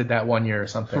Foles did that one year or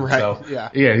something. Right. So, yeah,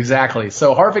 exactly.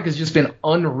 So Harvick has just been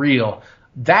unreal.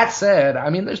 That said, I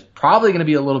mean, there's probably going to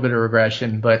be a little bit of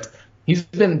regression, but he's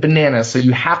been bananas. So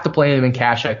you have to play him in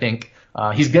cash, I think.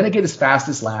 He's going to get his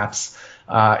fastest laps.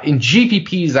 In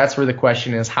GPPs, that's where the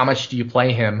question is, how much do you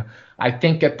play him? I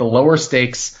think at the lower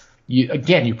stakes,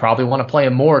 you probably want to play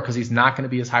him more because he's not going to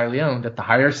be as highly owned. At the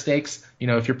higher stakes,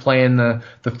 if you're playing the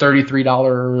 $33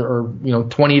 or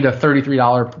 $20 to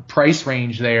 $33 price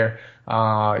range there,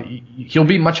 he'll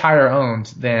be much higher owned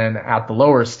than at the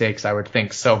lower stakes, I would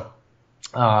think. So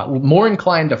more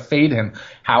inclined to fade him.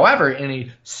 However, in a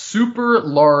super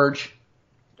large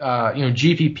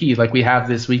GPP like we have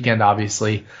this weekend,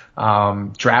 obviously,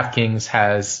 DraftKings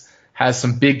has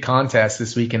some big contests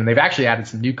this weekend, and they've actually added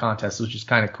some new contests, which is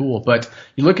kind of cool. But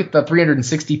you look at the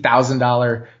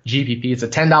 $360,000 GPP, it's a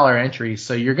 $10 entry,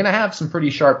 so you're going to have some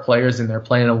pretty sharp players in there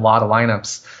playing a lot of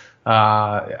lineups.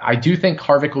 I do think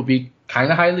Harvick will be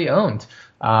kind of highly owned.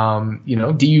 Do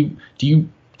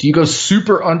you go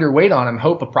super underweight on him,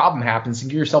 hope a problem happens, and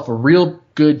give yourself a real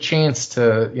good chance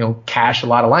to cash a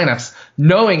lot of lineups,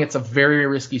 knowing it's a very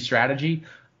risky strategy?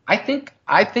 I think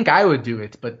I would do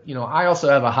it, but I also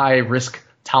have a high risk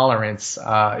tolerance.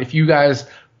 If you guys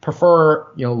prefer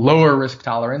lower risk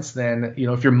tolerance, then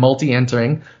if you're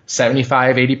multi-entering,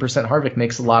 75-80% Harvick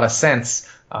makes a lot of sense.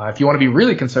 If you want to be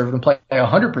really conservative and play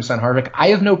 100% Harvick, I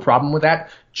have no problem with that,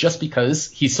 just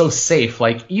because he's so safe.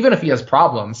 Like, even if he has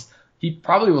problems, he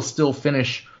probably will still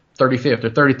finish 35th or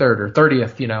 33rd or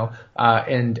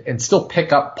 30th, and still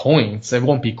pick up points. It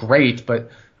won't be great, but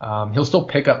he'll still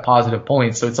pick up positive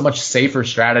points. So it's a much safer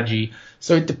strategy.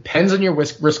 So it depends on your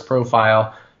risk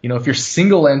profile. If you're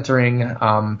single entering,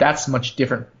 that's much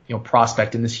different,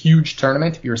 prospect in this huge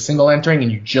tournament. If you're single entering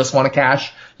and you just want to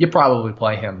cash, you probably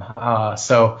play him.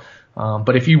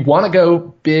 But if you want to go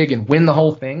big and win the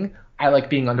whole thing, I like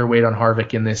being underweight on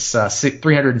Harvick in this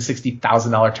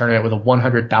 $360,000 tournament with a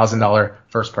 $100,000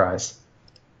 first prize.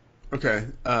 Okay.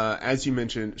 As you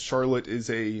mentioned, Charlotte is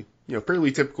a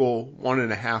fairly typical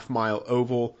 1.5 mile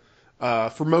oval.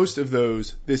 For most of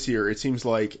those this year, it seems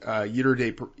like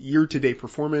year-to-date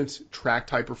performance, track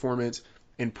type performance,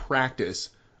 and practice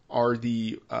are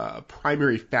the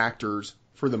primary factors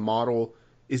for the model.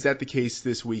 Is that the case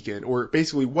this weekend? Or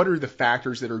basically, what are the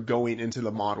factors that are going into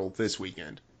the model this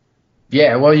weekend?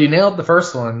 Yeah, well, you nailed the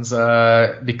first ones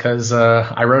because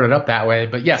I wrote it up that way.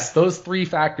 But yes, those 3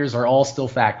 factors are all still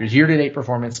factors. Year-to-date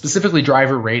performance, specifically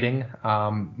driver rating,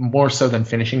 more so than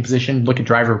finishing position. Look at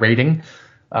driver rating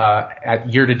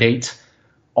at year-to-date.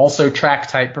 Also track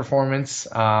type performance,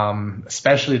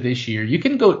 especially this year. You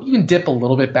can dip a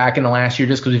little bit back into last year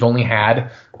just because we've only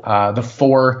had the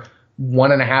 4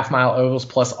 1.5 mile ovals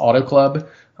plus Auto Club.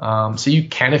 So you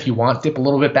can, if you want, dip a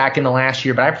little bit back into last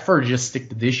year, but I prefer to just stick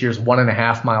to this year's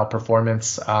 1.5 mile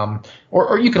performance.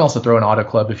 Or you can also throw an Auto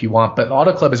Club if you want, but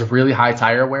Auto Club is a really high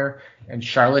tire wear, and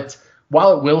Charlotte,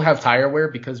 while it will have tire wear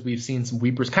because we've seen some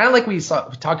weepers, kind of like we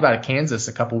talked about at Kansas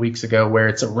a couple weeks ago, where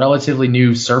it's a relatively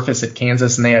new surface at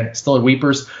Kansas and they still had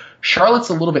weepers. Charlotte's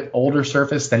a little bit older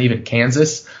surface than even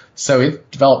Kansas, so it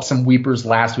developed some weepers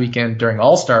last weekend during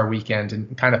All-Star weekend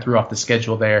and kind of threw off the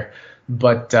schedule there.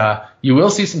 But you will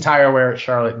see some tire wear at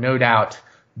Charlotte, no doubt.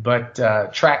 But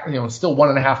track, still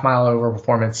 1.5 mile over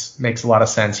performance makes a lot of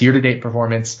sense. Year-to-date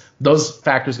performance, those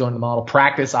factors go into the model.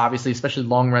 Practice, obviously, especially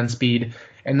long run speed.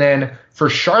 And then for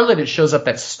Charlotte, it shows up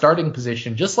that starting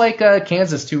position, just like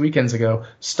Kansas 2 weekends ago.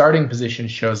 Starting position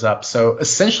shows up. So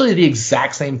essentially, the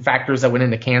exact same factors that went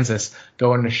into Kansas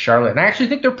go into Charlotte. And I actually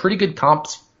think they're pretty good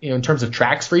comps, in terms of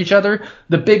tracks for each other.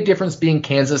 The big difference being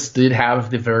Kansas did have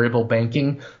the variable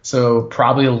banking, so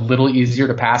probably a little easier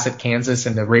to pass at Kansas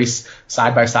and to race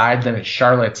side by side than at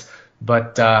Charlotte.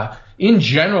 But in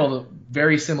general,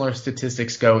 very similar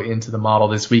statistics go into the model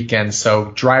this weekend. So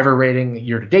driver rating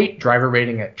year to date, driver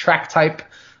rating at track type,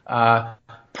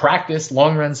 practice,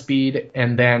 long run speed,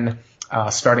 and then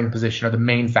starting position are the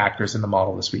main factors in the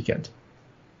model this weekend.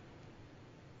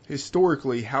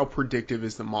 Historically, how predictive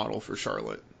is the model for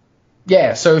Charlotte?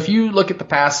 Yeah, so if you look at the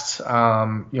past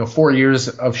 4 years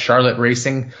of Charlotte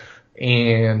racing,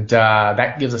 and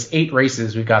that gives us 8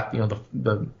 races. We've got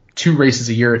the 2 races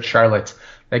a year at Charlotte.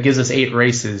 That gives us 8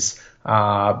 races.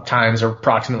 Times are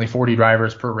approximately 40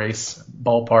 drivers per race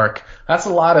ballpark. That's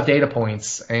a lot of data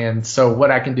points. And so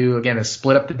what I can do, again, is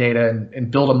split up the data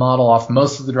and build a model off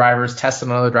most of the drivers, test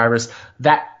on other drivers.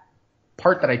 That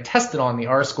part that I tested on, the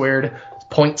R squared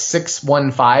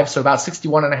 0.615, so about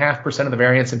 61.5% of the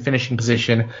variance in finishing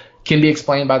position can be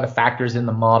explained by the factors in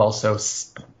the model. So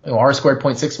R squared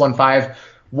 0.615,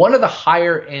 one of the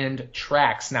higher end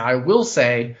tracks. Now I will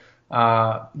say,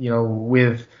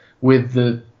 with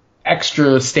the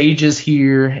extra stages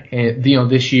here,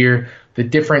 this year, the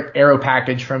different aero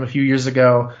package from a few years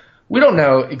ago, we don't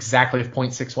know exactly if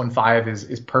 0.615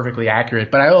 is perfectly accurate,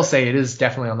 but I will say it is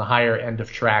definitely on the higher end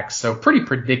of tracks, so pretty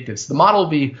predictive. So the model will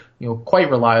be,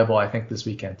 quite reliable, I think, this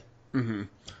weekend. Mm-hmm.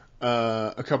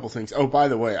 A couple things. Oh, by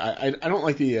the way, I don't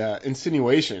like the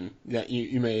insinuation that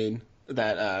you made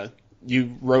that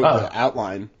you wrote the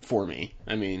outline for me.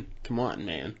 I mean, come on,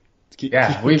 man.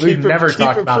 We've never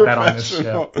talked about that on this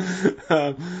show.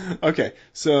 Okay,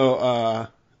 so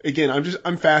again,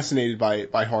 I'm fascinated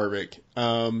by Harvick.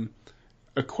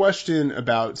 A question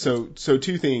about so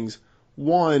two things.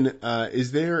 One,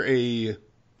 is there a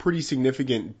pretty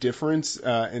significant difference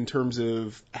in terms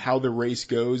of how the race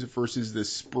goes versus the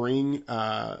spring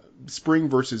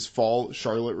versus fall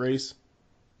Charlotte race?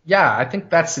 Yeah, I think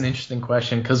that's an interesting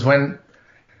question, because when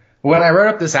I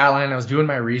wrote up this outline, I was doing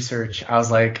my research. I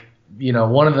was like,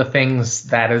 one of the things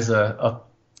that is a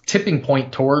tipping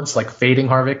point towards like fading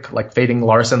Harvick, like fading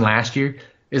Larson last year,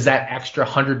 is that extra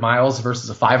 100 miles versus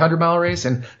a 500-mile race,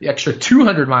 and the extra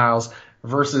 200 miles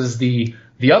versus the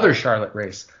other Charlotte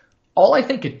race. All I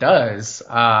think it does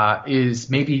is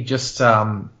maybe just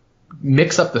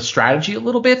mix up the strategy a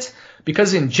little bit,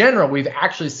 because in general we've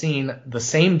actually seen the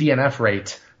same DNF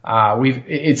rate.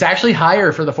 It's actually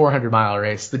higher for the 400-mile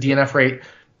race. The DNF rate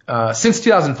since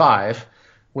 2005,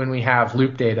 when we have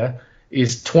loop data,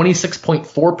 is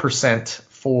 26.4%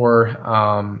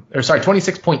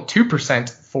 26.2%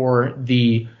 for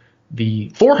the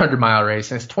 400-mile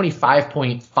race, and it's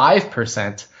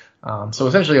 25.5%. So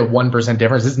essentially a 1%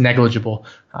 difference. It's negligible,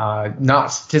 not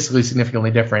statistically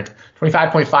significantly different.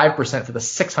 25.5% for the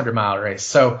 600-mile race.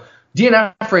 So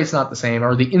DNF rate's not the same,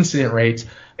 or the incident rate.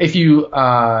 If you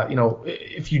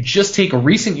just take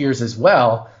recent years as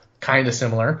well, kind of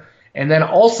similar. And then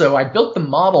also I built the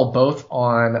model both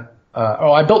on,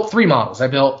 I built three models. I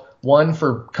built one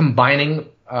for combining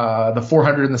the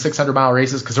 400 and the 600-mile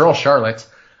races, because they're all Charlotte.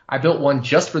 I built one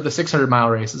just for the 600-mile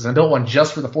races, and I built one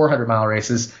just for the 400-mile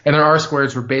races, and their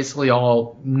R-squareds were basically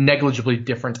all negligibly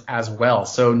different as well.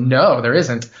 So no, there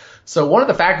isn't. So one of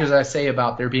the factors that I say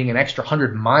about there being an extra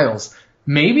 100 miles,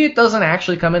 maybe it doesn't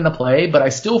actually come into play, but I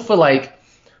still feel like,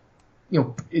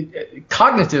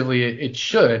 cognitively it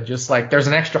should. Just like there's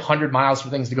an extra 100 miles for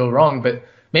things to go wrong, but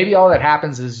maybe all that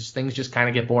happens is things just kind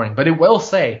of get boring. But it will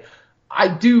say, I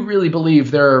do really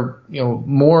believe there are,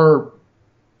 more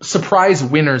surprise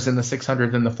winners in the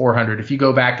 600 than the 400. If you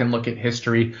go back and look at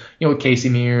history, with Casey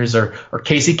Mears or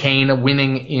Casey Kane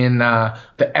winning in the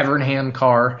Evernham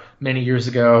car many years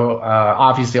ago.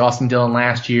 Obviously Austin Dillon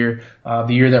last year,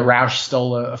 the year that Roush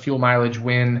stole a fuel mileage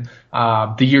win,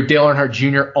 the year Dale Earnhardt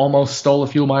Jr. almost stole a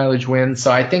fuel mileage win.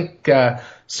 So I think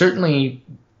certainly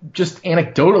just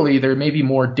anecdotally there may be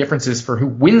more differences for who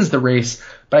wins the race,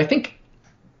 but I think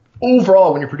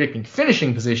overall, when you're predicting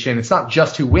finishing position, it's not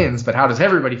just who wins, but how does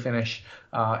everybody finish.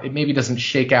 It maybe doesn't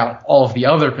shake out all of the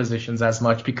other positions as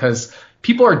much, because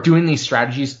people are doing these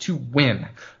strategies to win.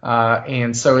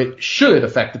 And so it should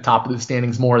affect the top of the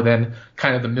standings more than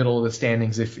kind of the middle of the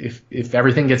standings if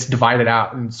everything gets divided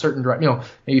out and certain,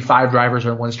 maybe 5 drivers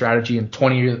are in one strategy and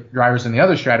 20 drivers in the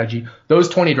other strategy. Those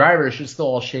 20 drivers should still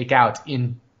all shake out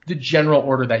in the general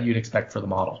order that you'd expect for the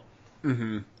model.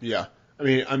 Mm-hmm. Yeah. I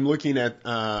mean, I'm looking at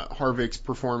Harvick's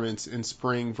performance in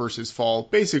spring versus fall,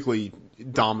 basically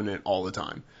dominant all the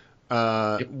time.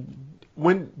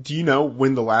 When do you know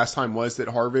when the last time was that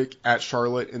Harvick at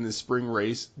Charlotte in the spring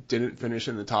race didn't finish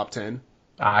in the top 10?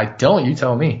 I don't. You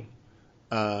tell me.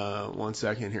 1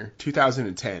 second here.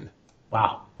 2010.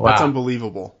 Wow. That's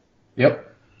unbelievable.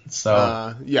 Yep.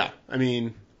 So yeah, I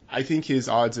mean, I think his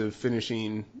odds of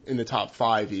finishing in the top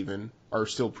 5 even are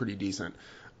still pretty decent.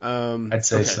 I'd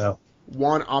say so.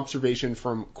 One observation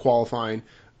from qualifying,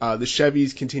 the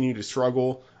Chevys continue to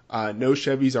struggle. No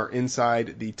Chevys are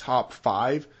inside the top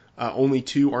 5. Only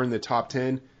 2 are in the top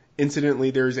 10.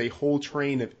 Incidentally, there's a whole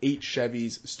train of 8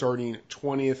 Chevys starting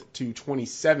 20th to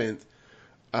 27th.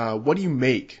 What do you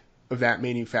make of that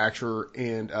manufacturer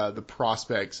and the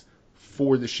prospects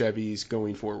for the Chevys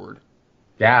going forward?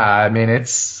 Yeah, I mean,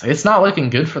 it's not looking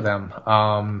good for them.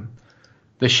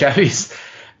 The Chevys...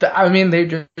 I mean,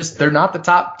 they're not the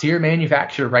top tier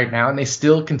manufacturer right now, and they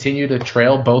still continue to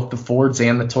trail both the Fords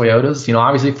and the Toyotas.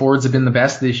 Obviously Fords have been the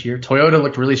best this year. Toyota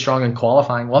looked really strong in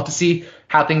qualifying. We'll have to see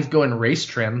how things go in race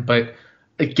trim, but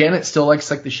again, it still looks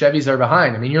like the Chevys are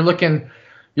behind. I mean, you're looking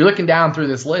you're looking down through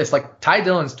this list, like Ty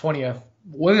Dillon's 20th,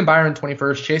 William Byron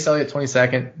 21st, Chase Elliott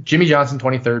 22nd, Jimmy Johnson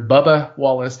 23rd, Bubba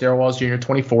Wallace, Darrell Wallace Jr.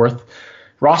 24th,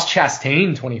 Ross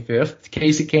Chastain 25th,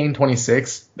 Casey Kane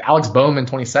 26th, Alex Bowman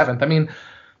 27th. I mean,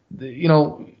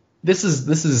 this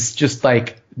is just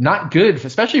like not good,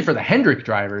 especially for the Hendrick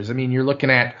drivers. I mean, you're looking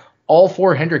at all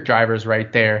 4 Hendrick drivers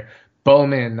right there.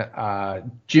 Bowman,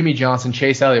 Jimmy Johnson,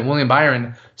 Chase Elliott, William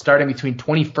Byron starting between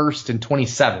 21st and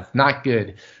 27th. Not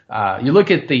good. You look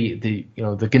at the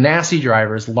Ganassi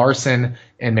drivers, Larson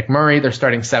and McMurray, they're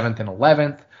starting 7th and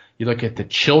 11th. You look at the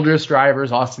Childress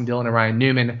drivers, Austin Dillon and Ryan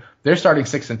Newman, they're starting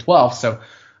 6th and 12th. So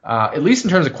at least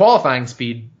in terms of qualifying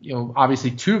speed,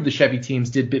 obviously 2 of the Chevy teams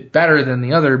did a bit better than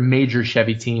the other major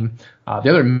Chevy team. The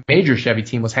other major Chevy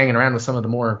team was hanging around with some of the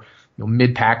more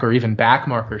mid-pack or even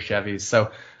back-marker Chevys.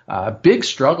 So big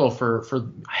struggle for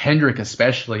Hendrick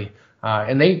especially.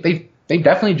 And they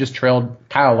definitely just trailed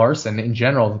Kyle Larson in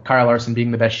general, Kyle Larson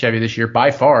being the best Chevy this year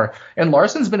by far. And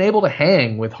Larson's been able to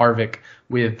hang with Harvick,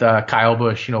 with Kyle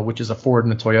Busch, which is a Ford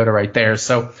and a Toyota right there.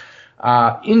 So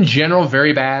in general,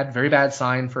 very bad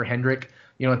sign for Hendrick.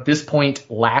 At this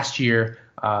point last year,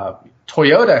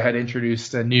 Toyota had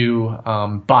introduced a new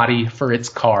body for its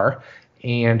car.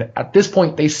 And at this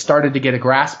point, they started to get a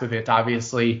grasp of it.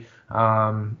 Obviously,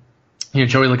 Joey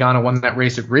Logano won that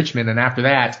race at Richmond. And after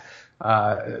that,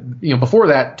 before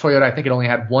that, Toyota, I think it only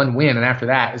had 1 win. And after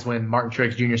that is when Martin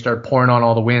Truex Jr. started pouring on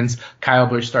all the wins. Kyle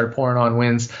Busch started pouring on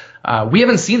wins. We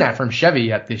haven't seen that from Chevy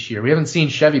yet this year. We haven't seen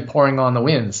Chevy pouring on the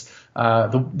wins.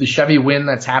 The Chevy win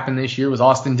that's happened this year was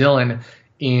Austin Dillon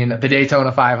in the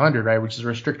Daytona 500, right, which is a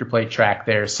restrictor plate track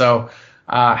there. So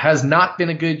has not been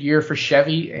a good year for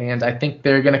Chevy, and I think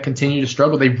they're going to continue to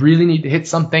struggle. They really need to hit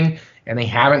something, and they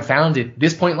haven't found it.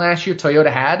 This point last year,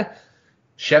 Toyota had.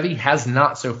 Chevy has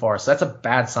not so far, so that's a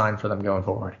bad sign for them going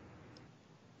forward.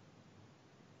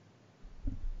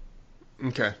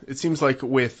 Okay. It seems like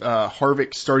with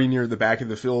Harvick starting near the back of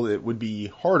the field, it would be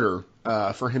harder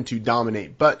for him to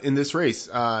dominate. But in this race,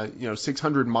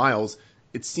 600 miles,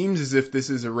 it seems as if this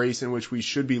is a race in which we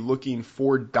should be looking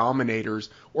for dominators,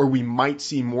 or we might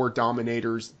see more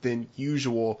dominators than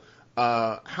usual.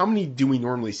 How many do we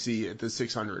normally see at the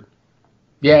 600?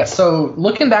 Yeah, so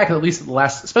looking back at least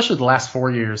especially the last 4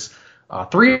 years,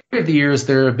 3 of the years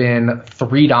there have been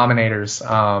 3 dominators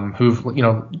who've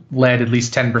led at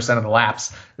least 10% of the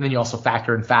laps, and then you also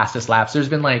factor in fastest laps. There's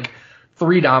been like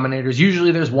 3 dominators.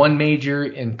 Usually there's 1 major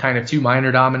and kind of 2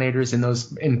 minor dominators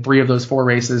in 3 of those 4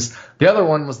 races. The other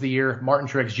one was the year Martin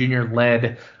Truex Jr.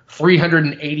 led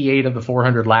 388 of the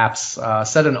 400 laps,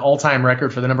 set an all-time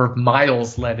record for the number of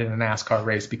miles led in a NASCAR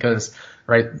race because,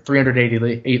 right,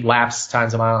 388 laps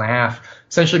times a mile and a half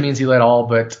essentially means he led all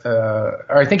but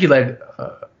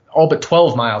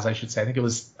 12 miles, I should say. I think it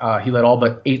was he led all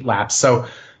but 8 laps. So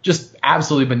just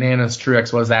absolutely bananas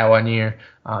Truex was that 1 year.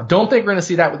 Don't think we're going to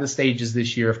see that with the stages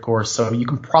this year, of course, so you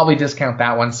can probably discount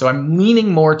that one. So I'm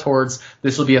leaning more towards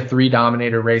this will be a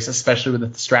 3-dominator race, especially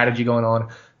with the strategy going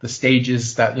on. The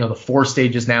stages that, the 4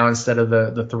 stages now instead of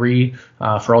the 3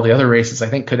 for all the other races, I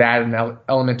think could add an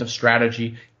element of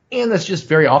strategy. And this just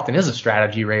very often is a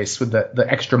strategy race with the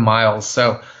extra miles.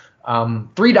 So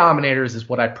 3 dominators is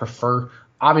what I prefer.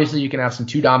 Obviously, you can have some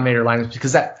 2 dominator lineups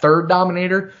because that 3rd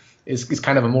dominator is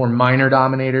kind of a more minor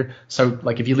dominator. So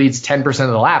like if he leads 10%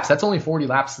 of the laps, that's only 40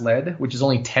 laps led, which is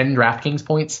only 10 DraftKings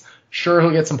points. Sure,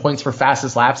 he'll get some points for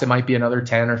fastest laps. It might be another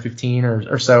 10 or 15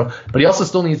 or so, but he also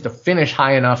still needs to finish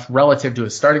high enough relative to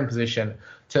his starting position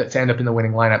to end up in the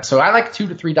winning lineup. So I like 2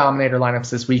 to 3 dominator lineups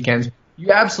this weekend.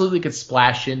 You absolutely could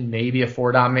splash in maybe a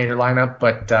 4 dominator lineup,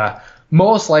 but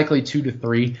most likely 2 to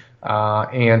 3.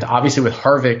 And obviously with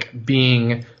Harvick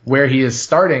being where he is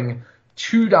starting,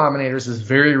 2 dominators is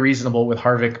very reasonable with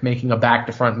Harvick making a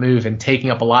back-to-front move and taking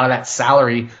up a lot of that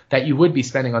salary that you would be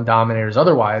spending on dominators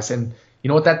otherwise. And you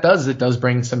know what that does? It does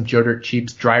bring some Joe Dirt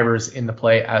Cheap's drivers into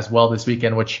play as well this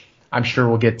weekend, which I'm sure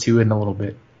we'll get to in a little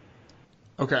bit.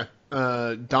 Okay.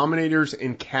 Dominators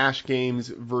in cash games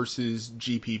versus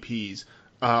GPPs.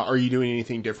 Are you doing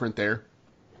anything different there?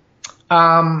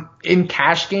 In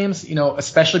cash games,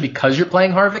 especially because you're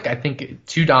playing Harvick, I think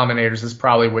 2 dominators is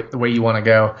probably the way you want to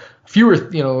go. Fewer,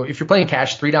 if you're playing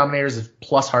cash, 3 dominators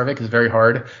plus Harvick is very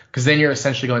hard because then you're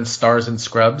essentially going stars and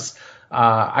scrubs.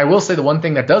 I will say the one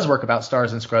thing that does work about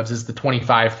stars and scrubs is the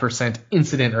 25%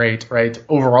 incident rate, right?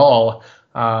 Overall,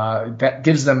 that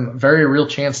gives them very real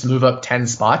chance to move up 10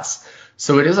 spots.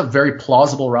 So it is a very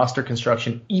plausible roster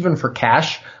construction, even for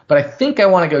cash. But I think I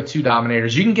want to go 2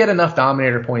 dominators. You can get enough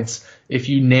dominator points if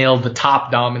you nail the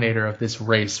top dominator of this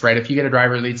race, right? If you get a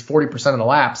driver who leads 40% of the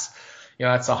laps,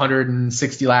 that's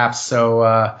 160 laps.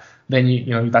 So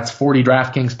then that's 40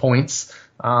 DraftKings points.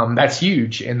 that's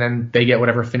huge. And then they get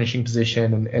whatever finishing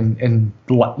position and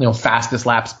fastest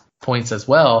laps points as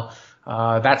well.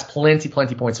 That's plenty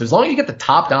points. So as long as you get the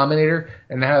top dominator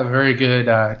and have a very good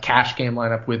cash game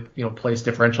lineup with place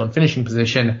differential and finishing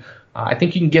position, I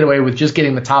think you can get away with just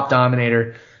getting the top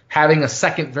dominator, having a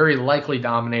second very likely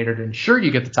dominator to ensure you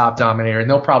get the top dominator, and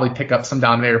they'll probably pick up some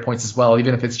dominator points as well,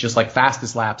 even if it's just like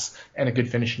fastest laps and a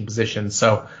good finishing position.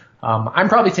 So I'm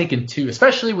probably taking 2,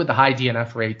 especially with the high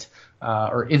DNF rate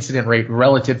or incident rate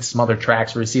relative to some other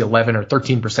tracks where you see 11 or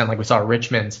 13% like we saw at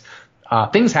Richmond.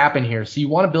 Things happen here, so you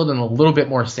want to build in a little bit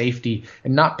more safety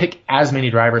and not pick as many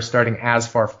drivers starting as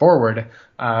far forward,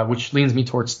 which leans me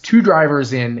towards 2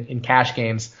 drivers in cash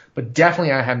games. But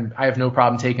definitely I have no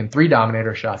problem taking 3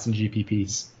 dominator shots in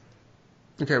GPPs.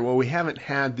 Okay, well, we haven't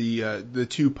had the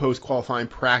 2 post-qualifying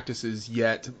practices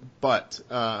yet, but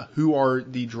who are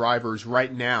the drivers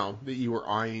right now that you are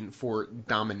eyeing for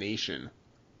domination?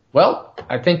 Well,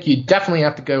 I think you definitely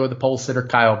have to go with the pole sitter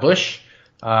Kyle Busch.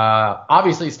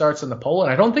 Obviously he starts in the pole,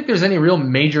 and I don't think there's any real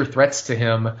major threats to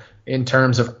him in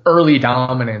terms of early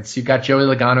dominance. You've got Joey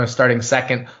Logano starting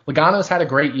second. Logano's had a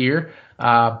great year,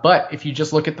 but if you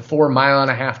just look at the 4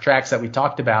 mile-and-a-half tracks that we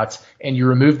talked about and you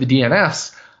remove the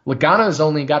DNFs, Logano's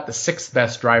only got the 6th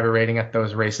best driver rating at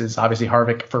those races. Obviously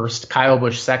Harvick first, Kyle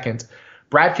Busch second.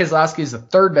 Brad Keselowski is the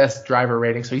 3rd best driver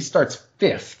rating, so he starts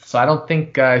 5th. So I don't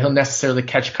think he'll necessarily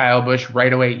catch Kyle Busch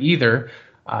right away either.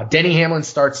 Denny Hamlin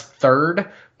starts 3rd,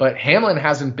 but Hamlin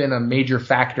hasn't been a major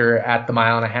factor at the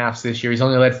mile-and-a-halfs this year. He's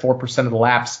only led 4% of the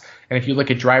laps, and if you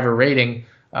look at driver rating,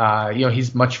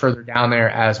 he's much further down there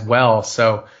as well.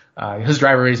 So his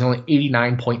driver rating is only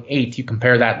 89.8. You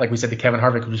compare that, like we said, to Kevin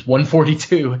Harvick, which is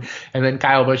 142, and then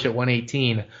Kyle Busch at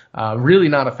 118. Really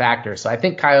not a factor. So I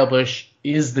think Kyle Busch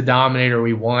is the dominator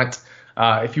we want.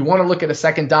 If you want to look at a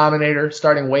second dominator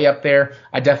starting way up there,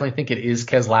 I definitely think it is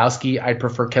Keselowski. I'd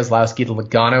prefer Keselowski to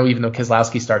Logano, even though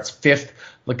Keselowski starts 5th.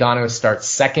 Logano starts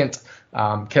 2nd.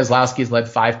 Keselowski has led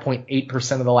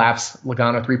 5.8% of the laps,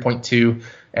 Logano 3.2,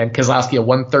 and Keselowski a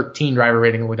 113 driver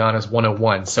rating, Logano's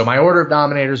 101. So my order of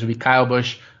dominators would be Kyle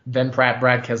Busch, then Brad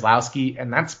Keselowski,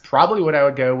 and that's probably what I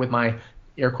would go with my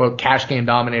air quote cash game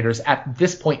dominators at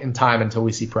this point in time until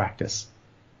we see practice.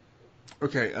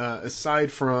 Okay,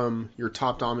 aside from your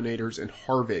top dominators and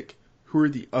Harvick, who are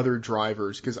the other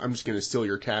drivers? Because I'm just going to steal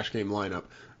your cash game lineup.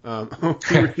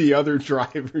 Who are the other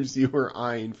drivers you are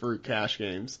eyeing for cash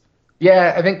games?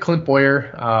 Yeah, I think Clint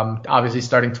Bowyer, obviously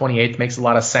starting 28th makes a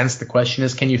lot of sense. The question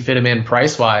is, can you fit him in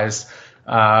price-wise?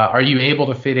 Are you able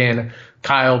to fit in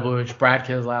Kyle Busch, Brad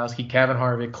Keselowski, Kevin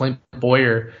Harvick, Clint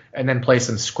Bowyer, and then play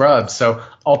some scrubs? So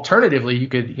alternatively, you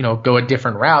could, go a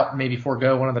different route, maybe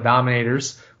forego one of the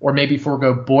dominators, or maybe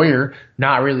forego Bowyer,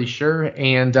 not really sure,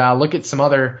 and look at some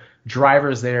other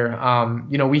drivers there.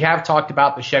 We have talked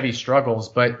about the Chevy struggles,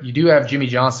 but you do have Jimmy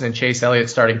Johnson and Chase Elliott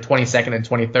starting 22nd and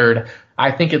 23rd.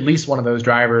 I think at least one of those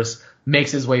drivers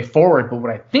makes his way forward, but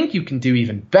what I think you can do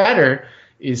even better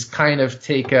is kind of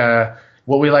take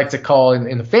what we like to call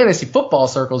in the fantasy football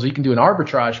circles, we can do an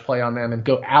arbitrage play on them and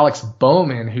go Alex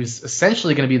Bowman, who's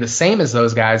essentially going to be the same as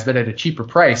those guys, but at a cheaper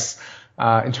price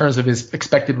in terms of his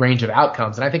expected range of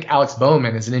outcomes. And I think Alex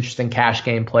Bowman is an interesting cash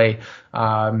game play.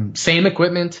 Same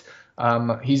equipment.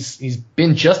 He's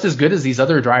been just as good as these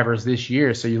other drivers this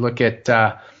year. So you look at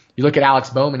Alex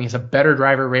Bowman, he's a better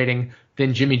driver rating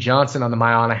than Jimmy Johnson on the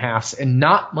mile-and-a-halfs, and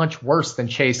not much worse than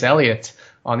Chase Elliott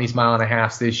on these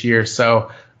mile-and-a-halfs this year. So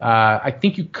I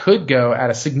think you could go at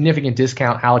a significant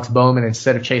discount Alex Bowman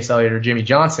instead of Chase Elliott or Jimmy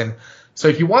Johnson. So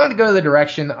if you wanted to go the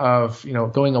direction of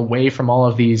going away from all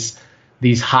of these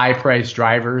high-priced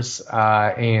drivers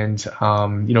and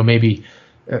maybe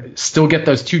still get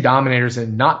those 2 dominators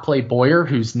and not play Bowyer,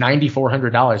 who's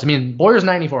 $9,400. I mean, Boyer's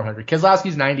 $9,400.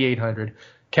 Keselowski's $9,800.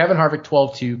 Kevin Harvick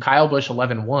 12.2. Kyle Busch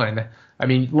 11.1. I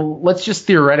mean, let's just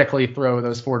theoretically throw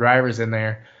those 4 drivers in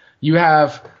there. You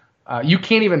have you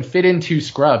can't even fit in 2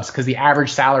 scrubs because the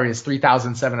average salary is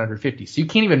 $3,750. So you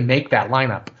can't even make that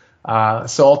lineup.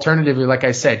 So alternatively, like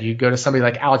I said, you go to somebody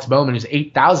like Alex Bowman, who's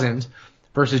 $8,000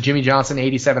 versus Jimmy Johnson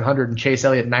 $8,700 and Chase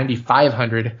Elliott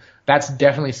 $9,500. That's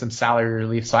definitely some salary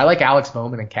relief. So I like Alex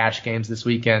Bowman in cash games this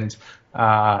weekend.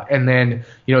 And then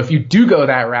if you do go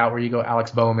that route where you go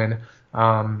Alex Bowman,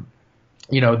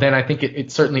 then I think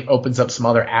it certainly opens up some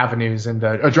other avenues. And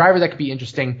a driver that could be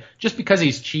interesting just because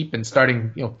he's cheap and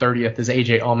starting 30th is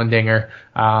AJ Allmendinger.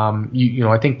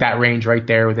 I think that range right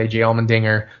there with AJ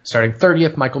Allmendinger starting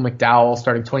 30th, Michael McDowell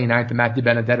starting 29th, and Matt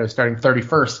DiBenedetto starting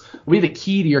 31st will be the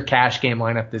key to your cash game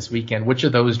lineup this weekend. Which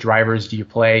of those drivers do you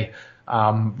play?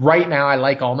 Right now, I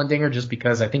like Allmendinger just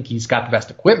because I think he's got the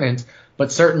best equipment,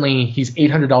 but certainly he's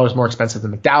 $800 more expensive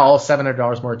than McDowell,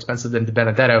 $700 more expensive than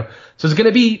DiBenedetto. So it's going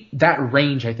to be that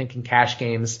range, I think, in cash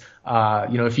games.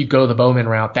 If you go the Bowman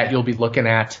route, that you'll be looking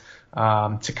at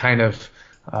to kind of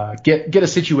get a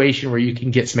situation where you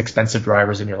can get some expensive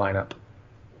drivers in your lineup.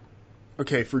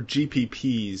 Okay, for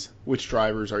GPPs, which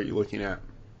drivers are you looking at?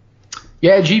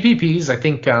 Yeah, GPPs, I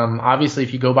think obviously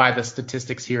if you go by the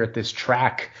statistics here at this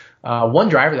track, one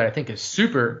driver that I think is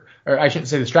super, or I shouldn't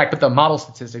say this track, but the model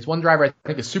statistics, one driver I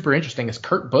think is super interesting is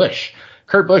Kurt Busch.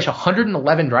 Kurt Busch,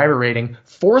 111 driver rating,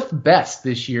 fourth best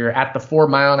this year at the 4.5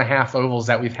 mile ovals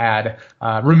that we've had,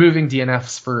 removing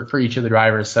DNFs for each of the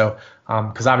drivers. So,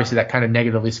 because obviously that kind of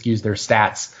negatively skews their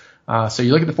stats. So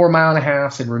you look at the 4.5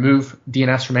 miles and remove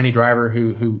DNFs from any driver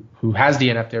who has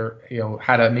DNF there,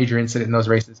 had a major incident in those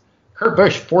races. Kurt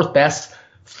Busch, fourth best,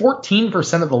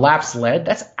 14% of the laps led.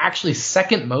 That's actually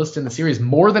second most in the series,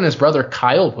 more than his brother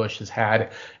Kyle Busch has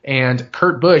had. And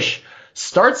Kurt Busch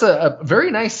starts a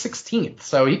very nice 16th,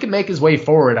 so he can make his way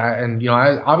forward.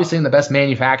 Obviously in the best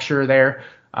manufacturer there.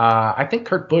 I think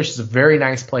Kurt Busch is a very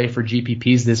nice play for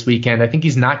GPPs this weekend. I think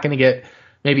he's not going to get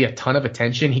maybe a ton of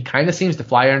attention. He kind of seems to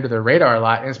fly under the radar a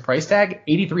lot. And his price tag,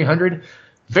 $8,300,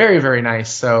 very, very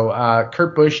nice. So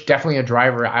Kurt Busch, definitely a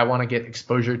driver I want to get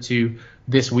exposure to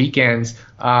this weekend.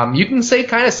 You can say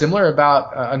kind of similar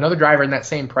about another driver in that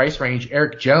same price range,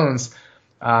 Eric Jones.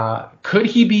 Could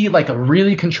he be like a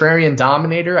really contrarian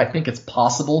dominator? I think it's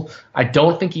possible. I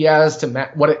don't think he has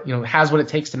what it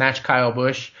takes to match Kyle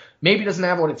Busch. Maybe doesn't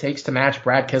have what it takes to match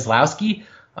Brad Keselowski.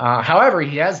 However,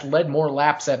 he has led more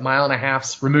laps at 1.5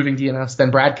 miles, removing DNFs,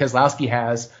 than Brad Keselowski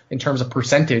has in terms of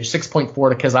percentage, 6.4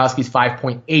 to Keselowski's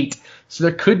 5.8. So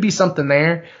there could be something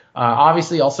there.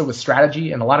 Obviously, also with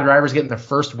strategy and a lot of drivers getting their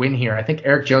first win here. I think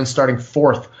Eric Jones starting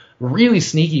fourth, really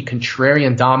sneaky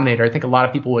contrarian dominator. I think a lot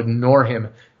of people would ignore him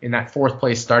in that fourth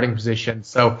place starting position.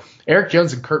 So Eric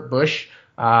Jones and Kurt Busch,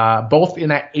 both in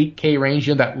that 8K range,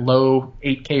 that low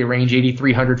 8K range,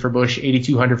 8,300 for Busch,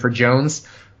 8,200 for Jones.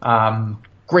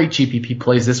 Great GPP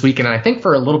plays this weekend, and I think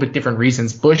for a little bit different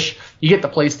reasons. Busch, you get the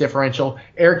place differential.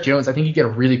 Eric Jones, I think you get a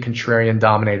really contrarian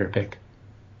dominator pick.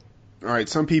 All right,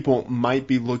 some people might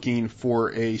be looking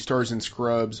for a Stars and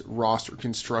Scrubs roster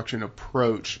construction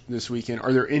approach this weekend.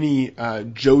 Are there any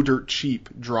Joe Dirt Cheap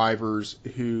drivers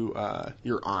who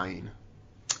you're eyeing?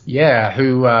 Yeah,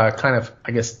 who kind of,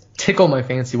 I guess, tickle my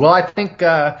fancy. Well, I think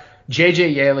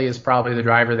JJ Yeley is probably the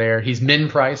driver there. He's min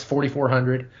price,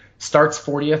 $4,400. Starts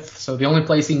 40th, so the only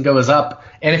place he can go is up.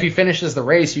 And if he finishes the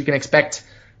race, you can expect,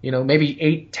 maybe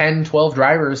 8, 10, 12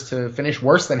 drivers to finish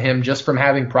worse than him just from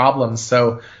having problems.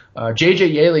 So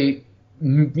JJ Yeley,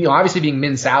 obviously being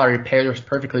min salary, pairs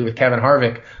perfectly with Kevin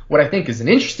Harvick. What I think is an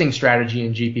interesting strategy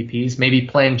in GPPs, maybe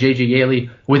playing JJ Yeley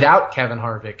without Kevin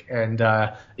Harvick, and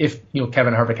if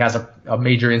Kevin Harvick has a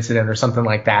major incident or something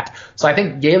like that. So I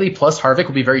think Yeley plus Harvick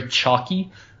will be very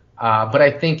chalky, but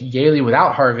I think Yeley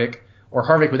without Harvick, or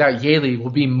Harvick without Yeley, will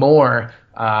be more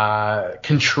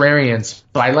contrarians.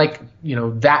 But I like,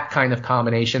 that kind of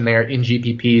combination there in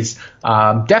GPPs.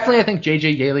 Definitely, I think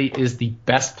JJ Yeley is the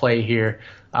best play here.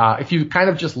 If you kind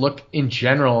of just look in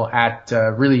general at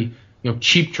really,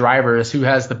 cheap drivers, who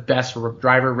has the best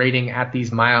driver rating at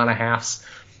these 1.5 miles.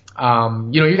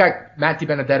 You got Matt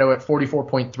DiBenedetto at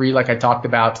 44.3, like I talked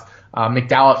about.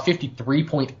 McDowell at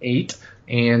 53.8,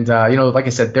 and like I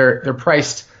said, they're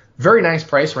priced. Very nice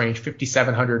price range,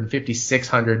 5,700 and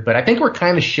 5,600, but I think we're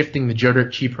kind of shifting the Joe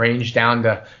Dirt Cheap range down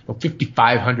to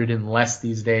 5,500 and less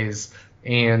these days.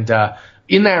 And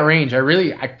in that range,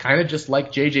 I kind of just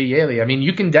like JJ Yeley. I mean,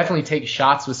 you can definitely take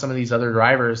shots with some of these other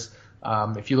drivers.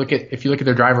 If you look at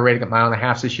their driver rating at 1.5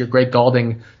 miles this year, Greg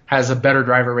Galding has a better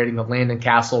driver rating than Landon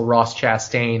Castle, Ross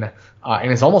Chastain,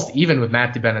 and is almost even with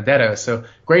Matt DiBenedetto. So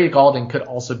Greg Galding could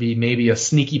also be maybe a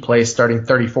sneaky place starting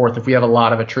 34th if we have a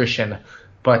lot of attrition.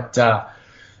 But,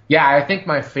 I think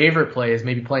my favorite play is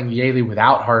maybe playing Yeley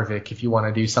without Harvick if you want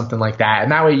to do something like that.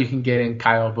 And that way you can get in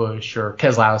Kyle Busch or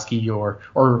Keselowski or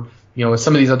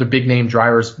some of these other big-name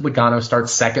drivers. Logano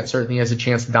starts second, certainly has a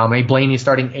chance to dominate. Blaney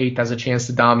starting 8th has a chance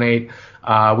to dominate.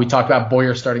 We talked about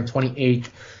Bowyer starting 28th.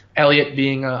 Elliott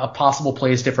being a possible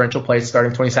place, differential place,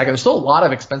 starting 22nd. There's still a lot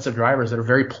of expensive drivers that are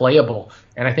very playable.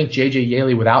 And I think JJ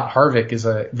Yeley without Harvick is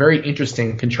a very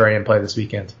interesting contrarian play this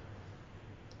weekend.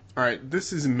 All right,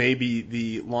 this is maybe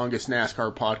the longest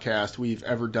NASCAR podcast we've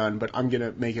ever done, but I'm going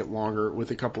to make it longer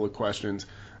with a couple of questions.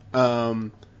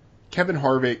 Kevin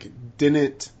Harvick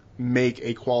didn't make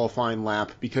a qualifying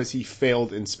lap because he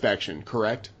failed inspection,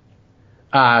 correct?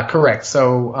 Correct.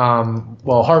 So,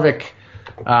 Harvick,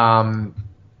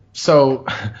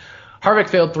 Harvick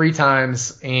failed 3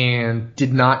 times and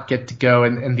did not get to go.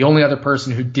 And the only other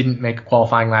person who didn't make a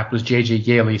qualifying lap was J.J.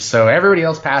 Yaley. So everybody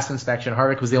else passed inspection.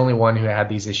 Harvick was the only one who had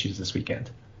these issues this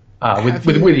weekend with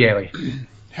Yaley.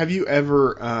 Have you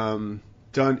ever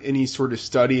done any sort of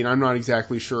study, and I'm not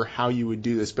exactly sure how you would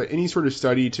do this, but any sort of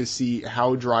study to see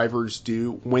how drivers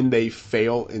do when they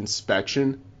fail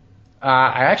inspection?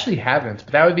 I actually haven't,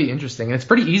 but that would be interesting. And it's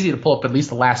pretty easy to pull up at least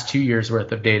the last 2 years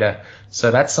worth of data. So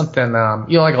that's something,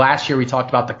 like last year we talked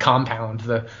about the compound,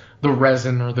 the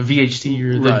resin or the VHT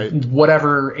or the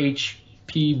whatever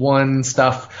HP1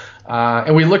 stuff.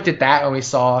 And we looked at that and we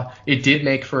saw it did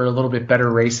make for a little bit better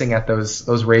racing at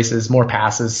those races, more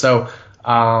passes. So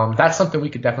that's something we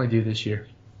could definitely do this year.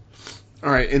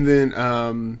 All right. And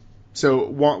then, so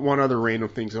one other random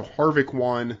thing. So Harvick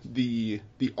won the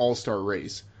All-Star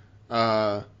race.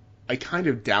 I kind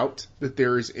of doubt that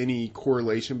there is any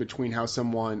correlation between how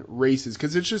someone races,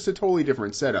 because it's just a totally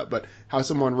different setup, but how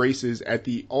someone races at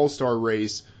the All-Star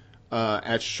race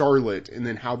at Charlotte and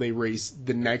then how they race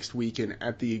the next weekend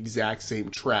at the exact same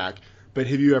track. But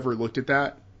have you ever looked at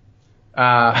that?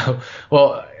 Yeah,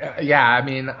 I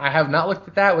mean, I have not looked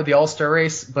at that with the All-Star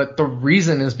race, but the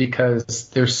reason is because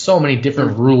there's so many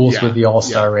different rules with the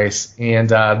All-Star race. And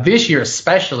this year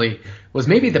especially was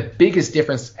maybe the biggest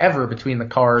difference ever between the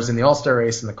cars in the All-Star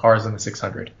race and the cars in the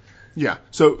 600. Yeah.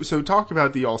 So talk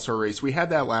about the All-Star race. We had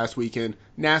that last weekend.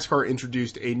 NASCAR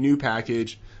introduced a new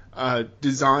package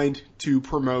designed to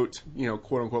promote,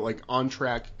 quote unquote, like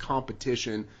on-track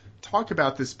competition. Talk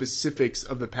about the specifics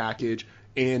of the package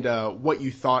and what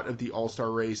you thought of the All-Star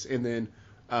race, and then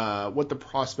what the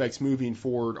prospects moving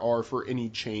forward are for any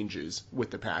changes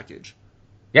with the package.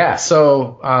 Yeah,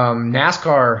 so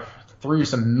NASCAR threw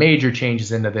some major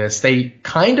changes into this. They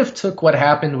kind of took what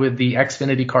happened with the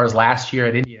Xfinity cars last year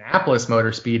at Indianapolis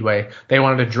Motor Speedway. They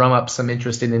wanted to drum up some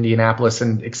interest in Indianapolis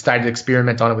and decided to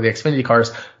experiment on it with the Xfinity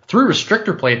cars, threw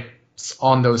restrictor plates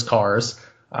on those cars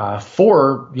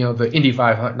for the Indy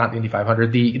 500, not the Indy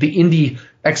 500, the Indy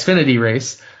Xfinity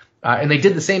race. And they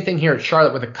did the same thing here at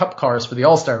Charlotte with the Cup cars for the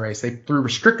All-Star race. They threw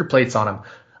restrictor plates on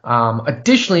them.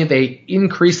 Additionally, they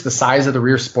increased the size of the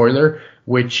rear spoiler,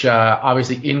 which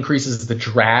obviously increases the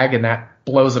drag, and that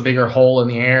blows a bigger hole in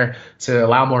the air to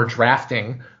allow more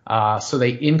drafting. So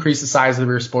they increased the size of the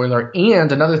rear spoiler.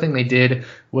 And another thing they did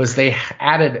was they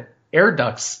added air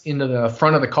ducts into the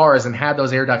front of the cars and had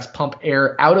those air ducts pump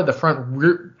air out of the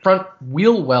front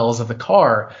wheel wells of the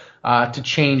car to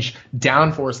change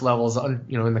downforce levels,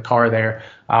 in the car there.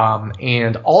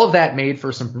 And all of that made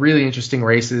for some really interesting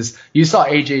races. You saw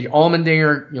AJ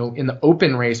Allmendinger, in the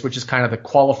open race, which is kind of the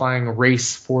qualifying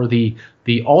race for the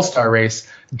All-Star race,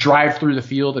 drive through the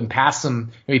field and pass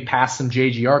some, he passed some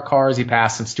JGR cars, he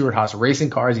passed some Stewart-Haas Racing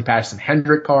cars, he passed some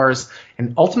Hendrick cars,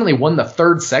 and ultimately won the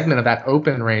third segment of that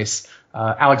open race.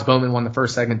 Alex Bowman won the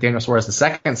first segment, Daniel Suarez the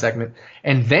second segment.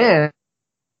 And then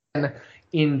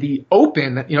in the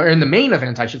open, or in the main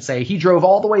event, I should say, he drove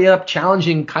all the way up,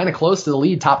 challenging kind of close to the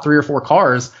lead, top 3 or 4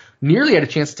 cars, nearly had a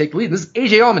chance to take the lead. This is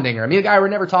AJ Allmendinger. I mean, a guy we're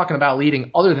never talking about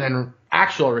leading other than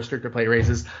actual restrictor plate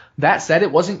races. That said,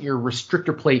 it wasn't your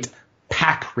restrictor plate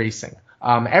pack racing.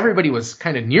 Everybody was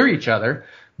kind of near each other,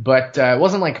 but it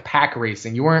wasn't like pack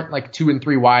racing. You weren't like 2 and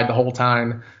 3 wide the whole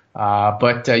time.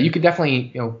 But you could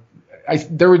definitely,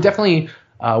 there were definitely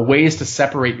ways to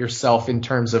separate yourself in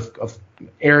terms of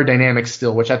aerodynamics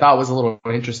still, which I thought was a little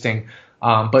interesting.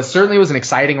 But certainly it was an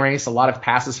exciting race. A lot of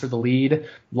passes for the lead, a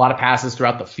lot of passes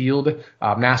throughout the field.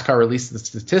 NASCAR released the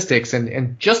statistics,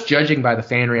 and just judging by the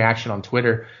fan reaction on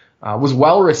Twitter, was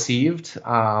well received.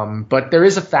 But there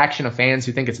is a faction of fans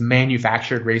who think it's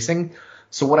manufactured racing.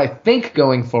 So what I think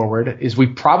going forward is we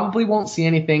probably won't see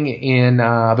anything in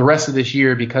the rest of this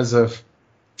year because of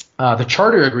the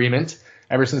charter agreement.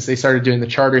 Ever since they started doing the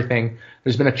charter thing,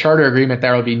 there's been a charter agreement.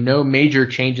 There will be no major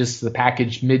changes to the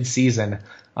package mid-season.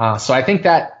 So I think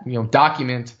that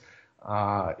document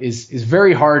is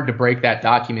very hard to break that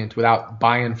document without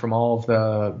buy-in from all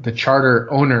of the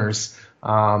charter owners.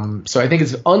 So I think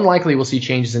it's unlikely we'll see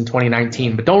changes in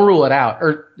 2019, but don't rule it out.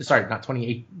 Or sorry, not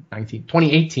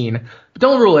 2018, but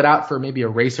don't rule it out for maybe a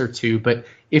race or two. But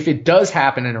if it does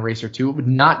happen in a race or two, it would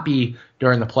not be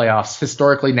during the playoffs.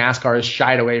 Historically, NASCAR has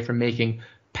shied away from making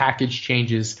package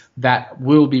changes that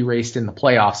will be raced in the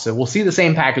playoffs. So we'll see the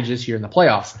same packages here in the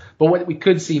playoffs. But what we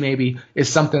could see maybe is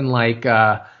something like,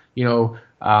 a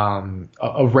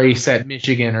race at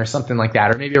Michigan or something like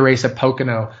that, or maybe a race at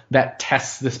Pocono that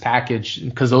tests this package,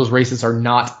 because those races are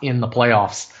not in the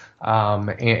playoffs.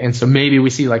 And so maybe we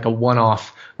see like a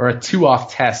 1-off or a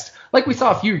 2-off test, like we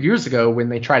saw a few years ago when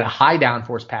they tried a high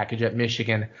downforce package at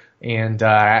Michigan and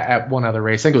at one other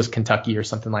race. I think it was Kentucky or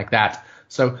something like that.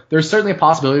 So there's certainly a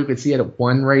possibility we could see it at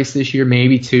one race this year,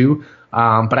 maybe two.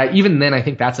 But even then, I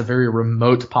think that's a very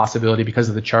remote possibility because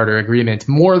of the charter agreement.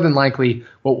 More than likely,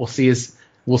 what we'll see is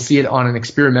we'll see it on an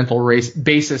experimental race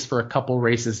basis for a couple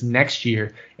races next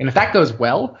year. And if that goes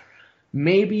well,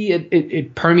 maybe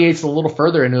it permeates a little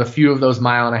further into a few of those 1.5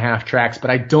 mile tracks. But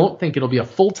I don't think it'll be a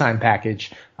full-time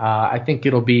package. I think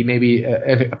it'll be maybe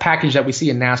a package that we see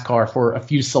in NASCAR for a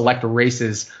few select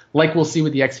races, like we'll see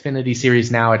with the Xfinity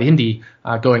Series now at Indy,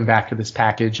 going back to this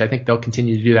package. I think they'll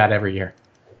continue to do that every year.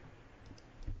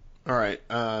 All right.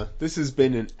 This has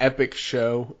been an epic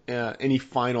show. Any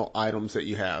final items that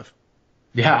you have?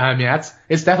 Yeah, I mean,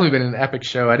 it's definitely been an epic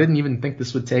show. I didn't even think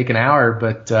this would take an hour,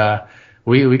 but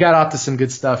we got off to some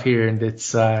good stuff here, and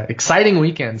it's exciting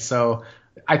weekend. So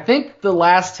I think the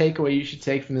last takeaway you should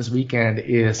take from this weekend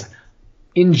is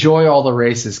enjoy all the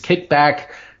races. Kick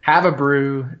back, have a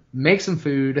brew, make some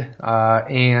food,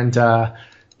 and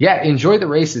enjoy the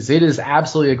races. It is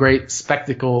absolutely a great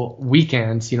spectacle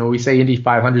weekend. You know, we say Indy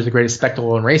 500 is the greatest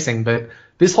spectacle in racing, but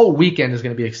this whole weekend is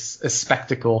going to be a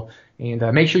spectacle. And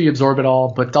make sure you absorb it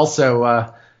all. But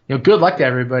also, good luck to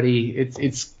everybody.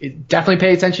 It definitely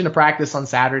pay attention to practice on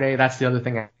Saturday. That's the other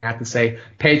thing I have to say.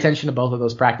 Pay attention to both of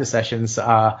those practice sessions.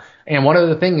 And one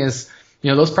other thing is,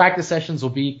 those practice sessions will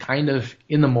be kind of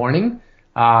in the morning.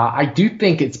 I do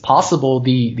think it's possible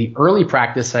the early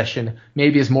practice session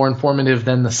maybe is more informative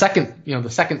than the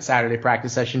second Saturday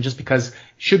practice session, just because it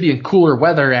should be in cooler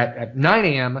weather at 9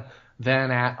 a.m.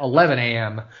 than at 11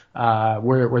 a.m.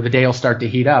 Where the day will start to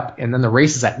heat up, and then the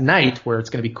race is at night where it's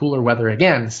going to be cooler weather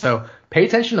again. So pay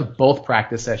attention to both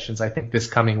practice sessions, I think, this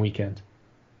coming weekend.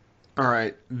 All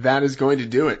right, that is going to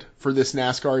do it for this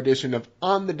NASCAR edition of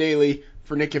On the Daily.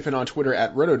 For Nick Giffen on Twitter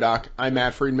at RotoDoc, I'm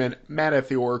Matt Friedman, Matt at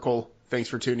the Oracle. Thanks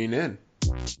for tuning in.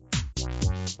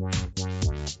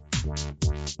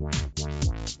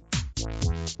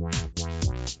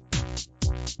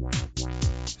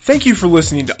 Thank you for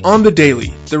listening to On the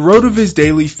Daily, the RotoViz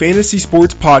Daily Fantasy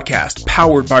Sports Podcast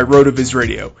powered by RotoViz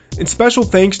Radio. And special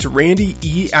thanks to Randy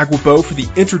E. Aguibo for the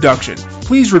introduction.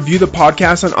 Please review the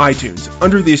podcast on iTunes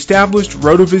under the established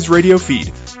RotoViz Radio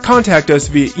feed. Contact us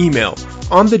via email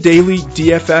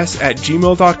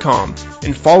onthedailydfs@gmail.com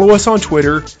and follow us on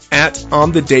Twitter at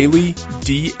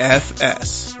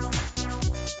onthedailydfs.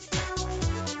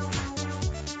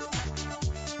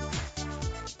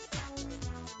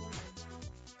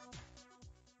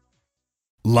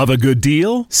 Love a good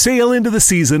deal? Sail into the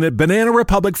season at Banana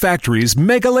Republic Factory's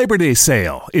Mega Labor Day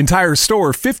Sale. Entire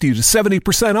store 50 to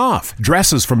 70% off.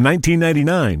 Dresses from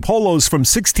 $19.99. Polos from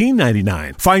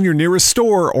 $16.99. Find your nearest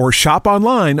store or shop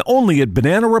online only at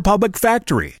Banana Republic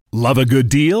Factory. Love a good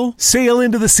deal? Sail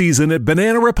into the season at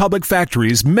Banana Republic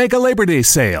Factory's Mega Labor Day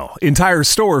Sale. Entire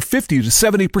store 50 to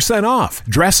 70% off.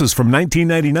 Dresses from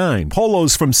 $19.99.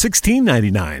 Polos from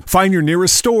 $16.99. Find your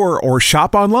nearest store or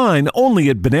shop online only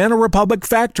at Banana Republic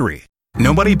Factory.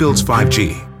 Nobody builds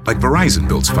 5G like Verizon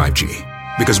builds 5G,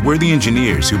 because we're the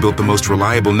engineers who built the most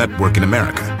reliable network in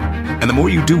America. And the more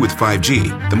you do with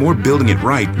 5G, the more building it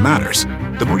right matters.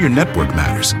 The more your network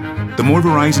matters. The more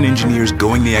Verizon engineers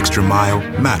going the extra mile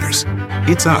matters.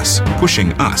 It's us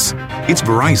pushing us. It's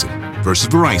Verizon versus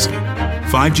Verizon.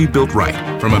 5G built right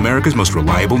from America's most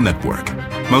reliable network.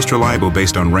 Most reliable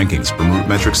based on rankings from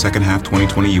RootMetrics second half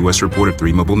 2020 U.S. report of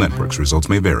 3 mobile networks. Results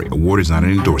may vary. Award is not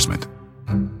an endorsement.